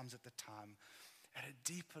sometimes at the time, at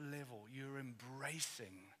a deeper level, you're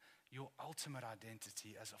embracing your ultimate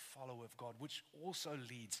identity as a follower of God, which also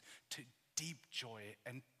leads to deep joy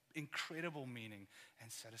and incredible meaning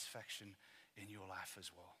and satisfaction in your life as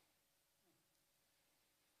well.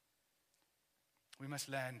 We must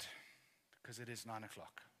land because it is 9:00.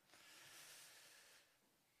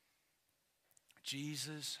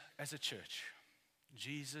 Jesus, as a church,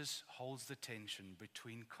 Jesus holds the tension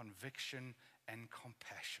between conviction and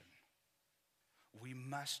compassion. We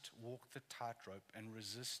must walk the tightrope and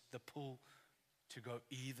resist the pull to go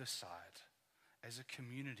either side. As a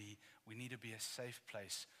community, we need to be a safe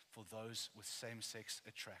place for those with same-sex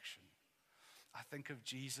attraction. I think of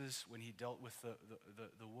Jesus when he dealt with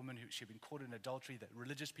the woman who she'd been caught in adultery, that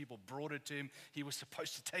religious people brought her to him. He was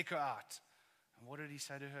supposed to take her out. And what did he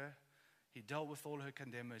say to her? He dealt with all her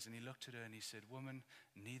condemners and he looked at her and he said, woman,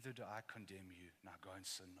 neither do I condemn you. Now go and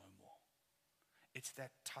sin no more. It's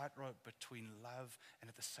that tightrope between love and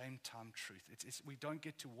at the same time truth. We don't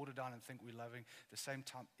get to water down and think we're loving at the same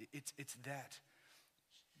time. It's that.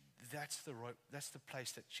 That's the rope. That's the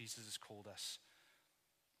place that Jesus has called us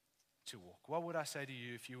to walk. What would I say to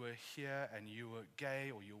you if you were here and you were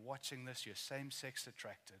gay or you're watching this, you're same-sex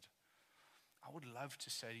attracted? I would love to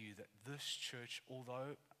say to you that this church,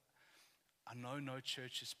 although I know no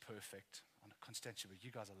church is perfect. Constantia, but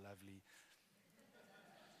you guys are lovely.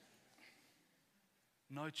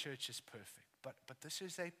 No church is perfect. But this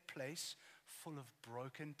is a place full of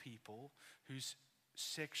broken people whose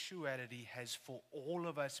sexuality has for all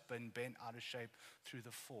of us been bent out of shape through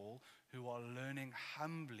the fall, who are learning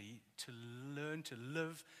humbly to learn to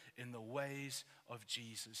live in the ways of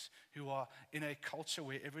Jesus, who are in a culture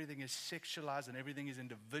where everything is sexualized and everything is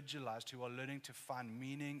individualized, who are learning to find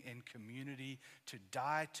meaning in community, to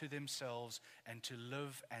die to themselves and to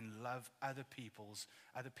live and love other people.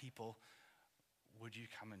 Would you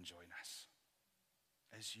come and join us?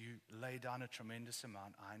 as you lay down a tremendous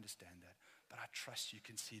amount. I understand that. But I trust you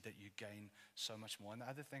can see that you gain so much more. And the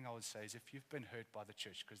other thing I would say is if you've been hurt by the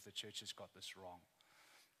church because the church has got this wrong,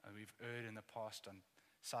 and we've erred in the past on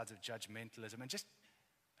sides of judgmentalism and just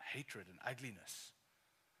hatred and ugliness,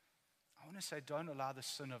 I want to say don't allow the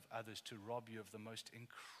sin of others to rob you of the most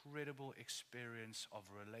incredible experience of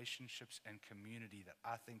relationships and community that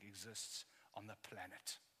I think exists on the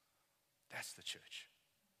planet. That's the church.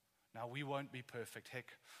 Now, we won't be perfect.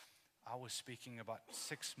 Heck, I was speaking about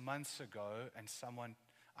 6 months ago, and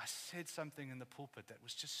I said something in the pulpit that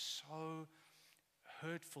was just so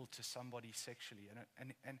hurtful to somebody sexually,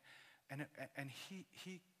 and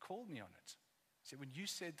he called me on it. He said, when you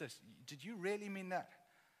said this, did you really mean that?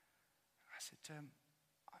 I said to him,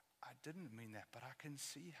 I didn't mean that, but I can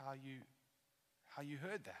see how you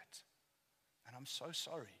heard that, and I'm so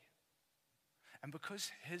sorry. And because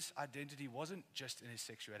his identity wasn't just in his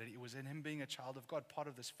sexuality, it was in him being a child of God, part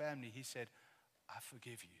of this family, he said, I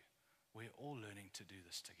forgive you. We're all learning to do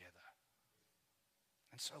this together.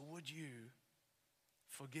 And so would you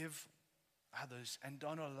forgive others and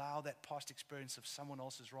don't allow that past experience of someone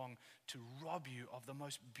else's wrong to rob you of the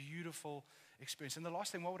most beautiful experience? And the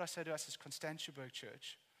last thing, what would I say to us as Constantiaburg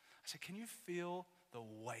Church? I said, can you feel the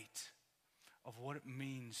weight of what it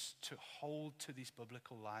means to hold to these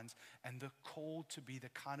biblical lines and the call to be the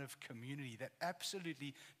kind of community that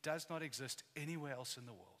absolutely does not exist anywhere else in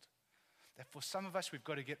the world? That for some of us, we've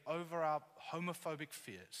got to get over our homophobic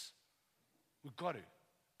fears. We've got to.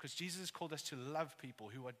 Because Jesus has called us to love people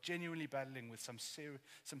who are genuinely battling with some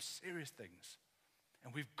serious things.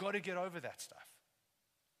 And we've got to get over that stuff.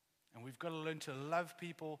 And we've got to learn to love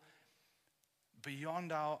people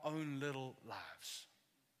beyond our own little lives.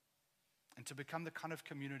 And to become the kind of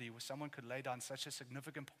community where someone could lay down such a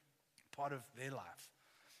significant part of their life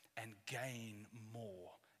and gain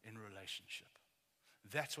more in relationship.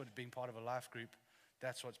 That's what being part of a life group,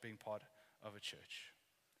 that's what's being part of a church.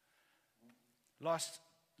 Last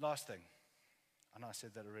thing. I know I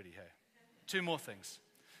said that already, hey. 2 more things.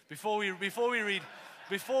 Before we read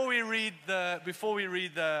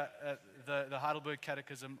the Heidelberg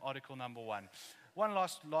Catechism, article number 1. One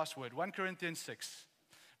last word, 1 Corinthians 6.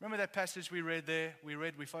 Remember that passage we read there?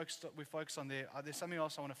 We focused on there. There's something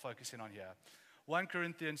else I want to focus in on here. 1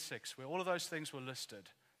 Corinthians 6, where all of those things were listed.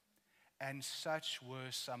 And such were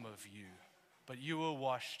some of you. But you were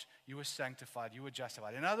washed, you were sanctified, you were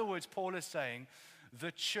justified. In other words, Paul is saying,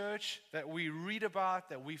 the church that we read about,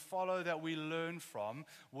 that we follow, that we learn from,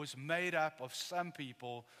 was made up of some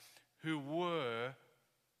people who were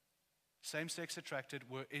same-sex attracted,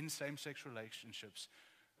 were in same-sex relationships,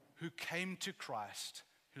 who came to Christ,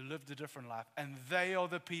 who lived a different life, and they are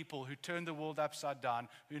the people who turned the world upside down,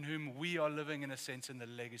 in whom we are living, in a sense, in the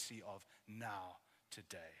legacy of now,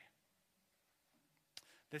 today.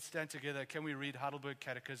 Let's stand together. Can we read Heidelberg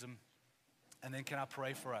Catechism? And then can I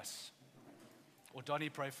pray for us? Or Donnie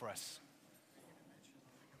pray for us?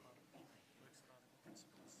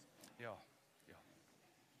 Yeah.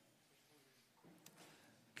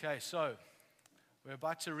 Okay, so we're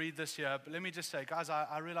about to read this here, but let me just say, guys,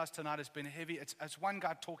 I realize tonight has been heavy. It's one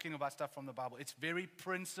guy talking about stuff from the Bible. It's very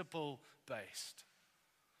principle-based.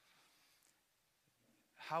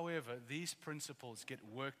 However, these principles get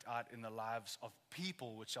worked out in the lives of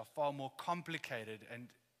people, which are far more complicated and,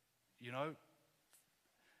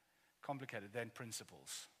 complicated than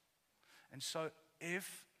principles. And so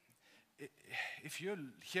if you're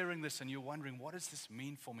hearing this and you're wondering, what does this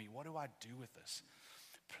mean for me? What do I do with this?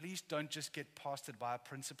 Please don't just get pastored by a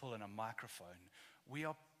principle and a microphone. We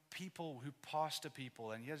are people who pastor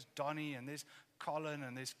people. And here's Donnie, and there's Colin,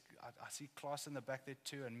 and I see Klaas in the back there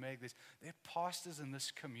too, and Meg. They're pastors in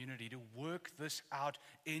this community to work this out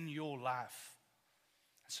in your life.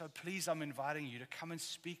 So please, I'm inviting you to come and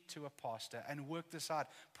speak to a pastor and work this out.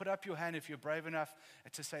 Put up your hand if you're brave enough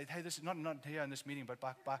to say, hey, this is not here in this meeting, but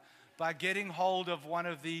by getting hold of one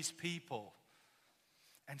of these people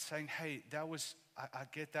and saying, hey, I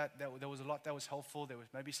get that. There was a lot that was helpful. There was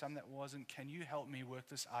maybe some that wasn't. Can you help me work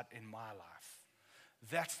this out in my life?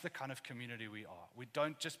 That's the kind of community we are. We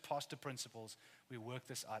don't just pastor principles. We work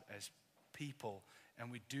this out as people, and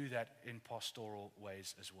we do that in pastoral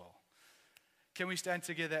ways as well. Can we stand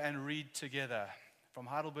together and read together from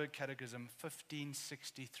Heidelberg Catechism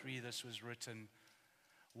 1563? This was written.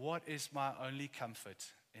 What is my only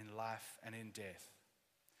comfort in life and in death?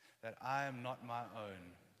 That I am not my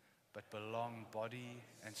own, but belong body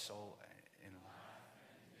and soul in life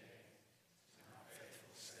and in death to my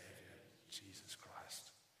faithful Savior, Jesus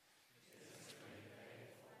Christ.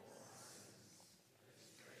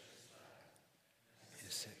 He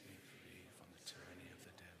has set me free from the tyranny of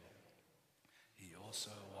the devil. He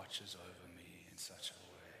also watches over me in such a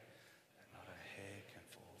way that not a hair can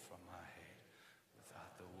fall from my head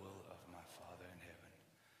without the will of my Father in heaven.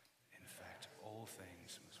 In fact, all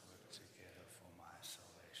things must work together for my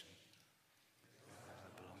salvation. Because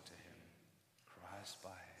I belong to him, Christ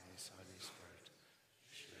by his Holy Spirit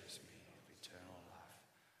shows me eternal life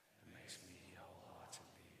and makes me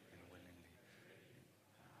wholeheartedly and willingly.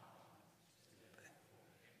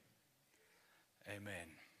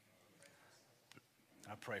 Amen.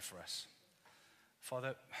 I pray for us.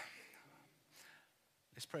 Father,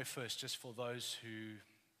 let's pray first just for those who,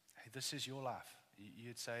 hey, this is your life.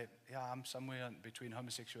 You'd say, yeah, I'm somewhere between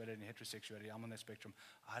homosexuality and heterosexuality. I'm on that spectrum.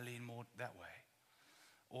 I lean more that way.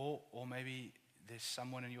 Or maybe there's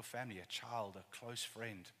someone in your family, a child, a close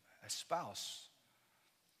friend, a spouse,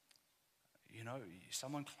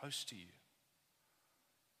 someone close to you.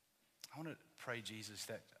 I want to pray, Jesus,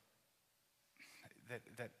 that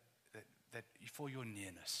for your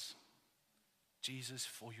nearness. Jesus,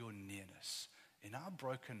 for your nearness. In our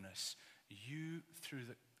brokenness, you, through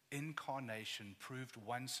the incarnation, proved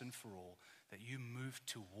once and for all that you moved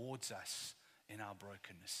towards us in our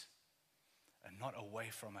brokenness and not away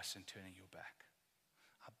from us and turning your back.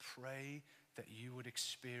 I pray that you would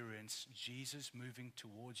experience Jesus moving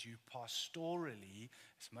towards you pastorally,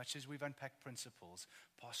 as much as we've unpacked principles,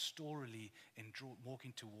 pastorally in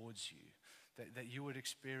walking towards you. That you would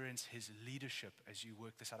experience his leadership as you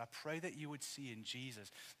work this out. I pray that you would see in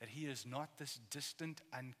Jesus that he is not this distant,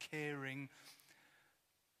 uncaring,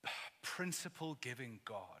 principle-giving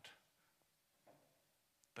God.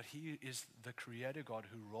 But he is the creator God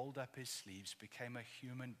who rolled up his sleeves, became a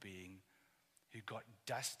human being, who got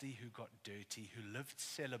dusty, who got dirty, who lived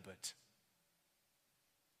celibate,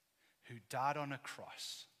 who died on a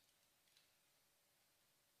cross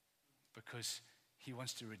because he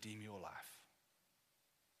wants to redeem your life.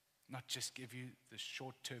 Not just give you the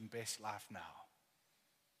short-term best life now,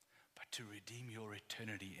 but to redeem your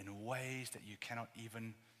eternity in ways that you cannot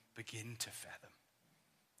even begin to fathom.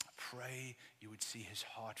 I pray you would see his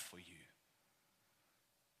heart for you.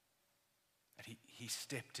 That he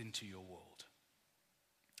stepped into your world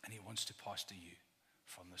and he wants to pastor you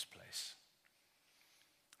from this place.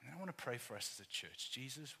 And then I want to pray for us as a church.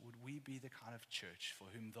 Jesus, would we be the kind of church for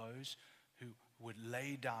whom those who would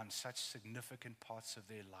lay down such significant parts of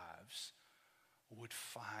their lives would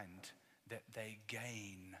find that they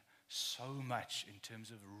gain so much in terms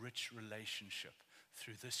of rich relationship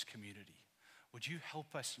through this community. Would you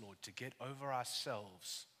help us, Lord, to get over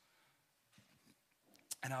ourselves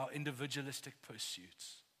and our individualistic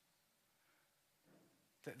pursuits?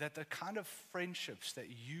 That the kind of friendships that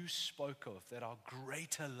you spoke of, that are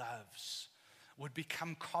greater loves, would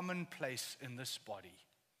become commonplace in this body.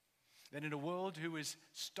 That in a world who is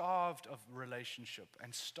starved of relationship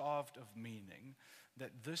and starved of meaning,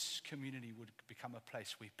 that this community would become a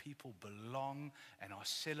place where people belong and are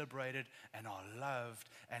celebrated and are loved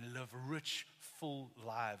and live rich, full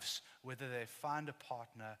lives, whether they find a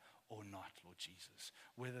partner or not, Lord Jesus.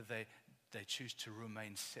 Whether they choose to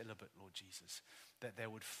remain celibate, Lord Jesus. That they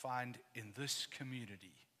would find in this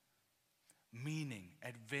community meaning,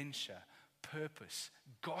 adventure, purpose,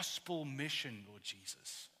 gospel mission, Lord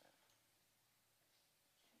Jesus.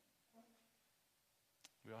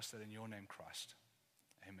 We ask that in your name, Christ.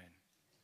 Amen.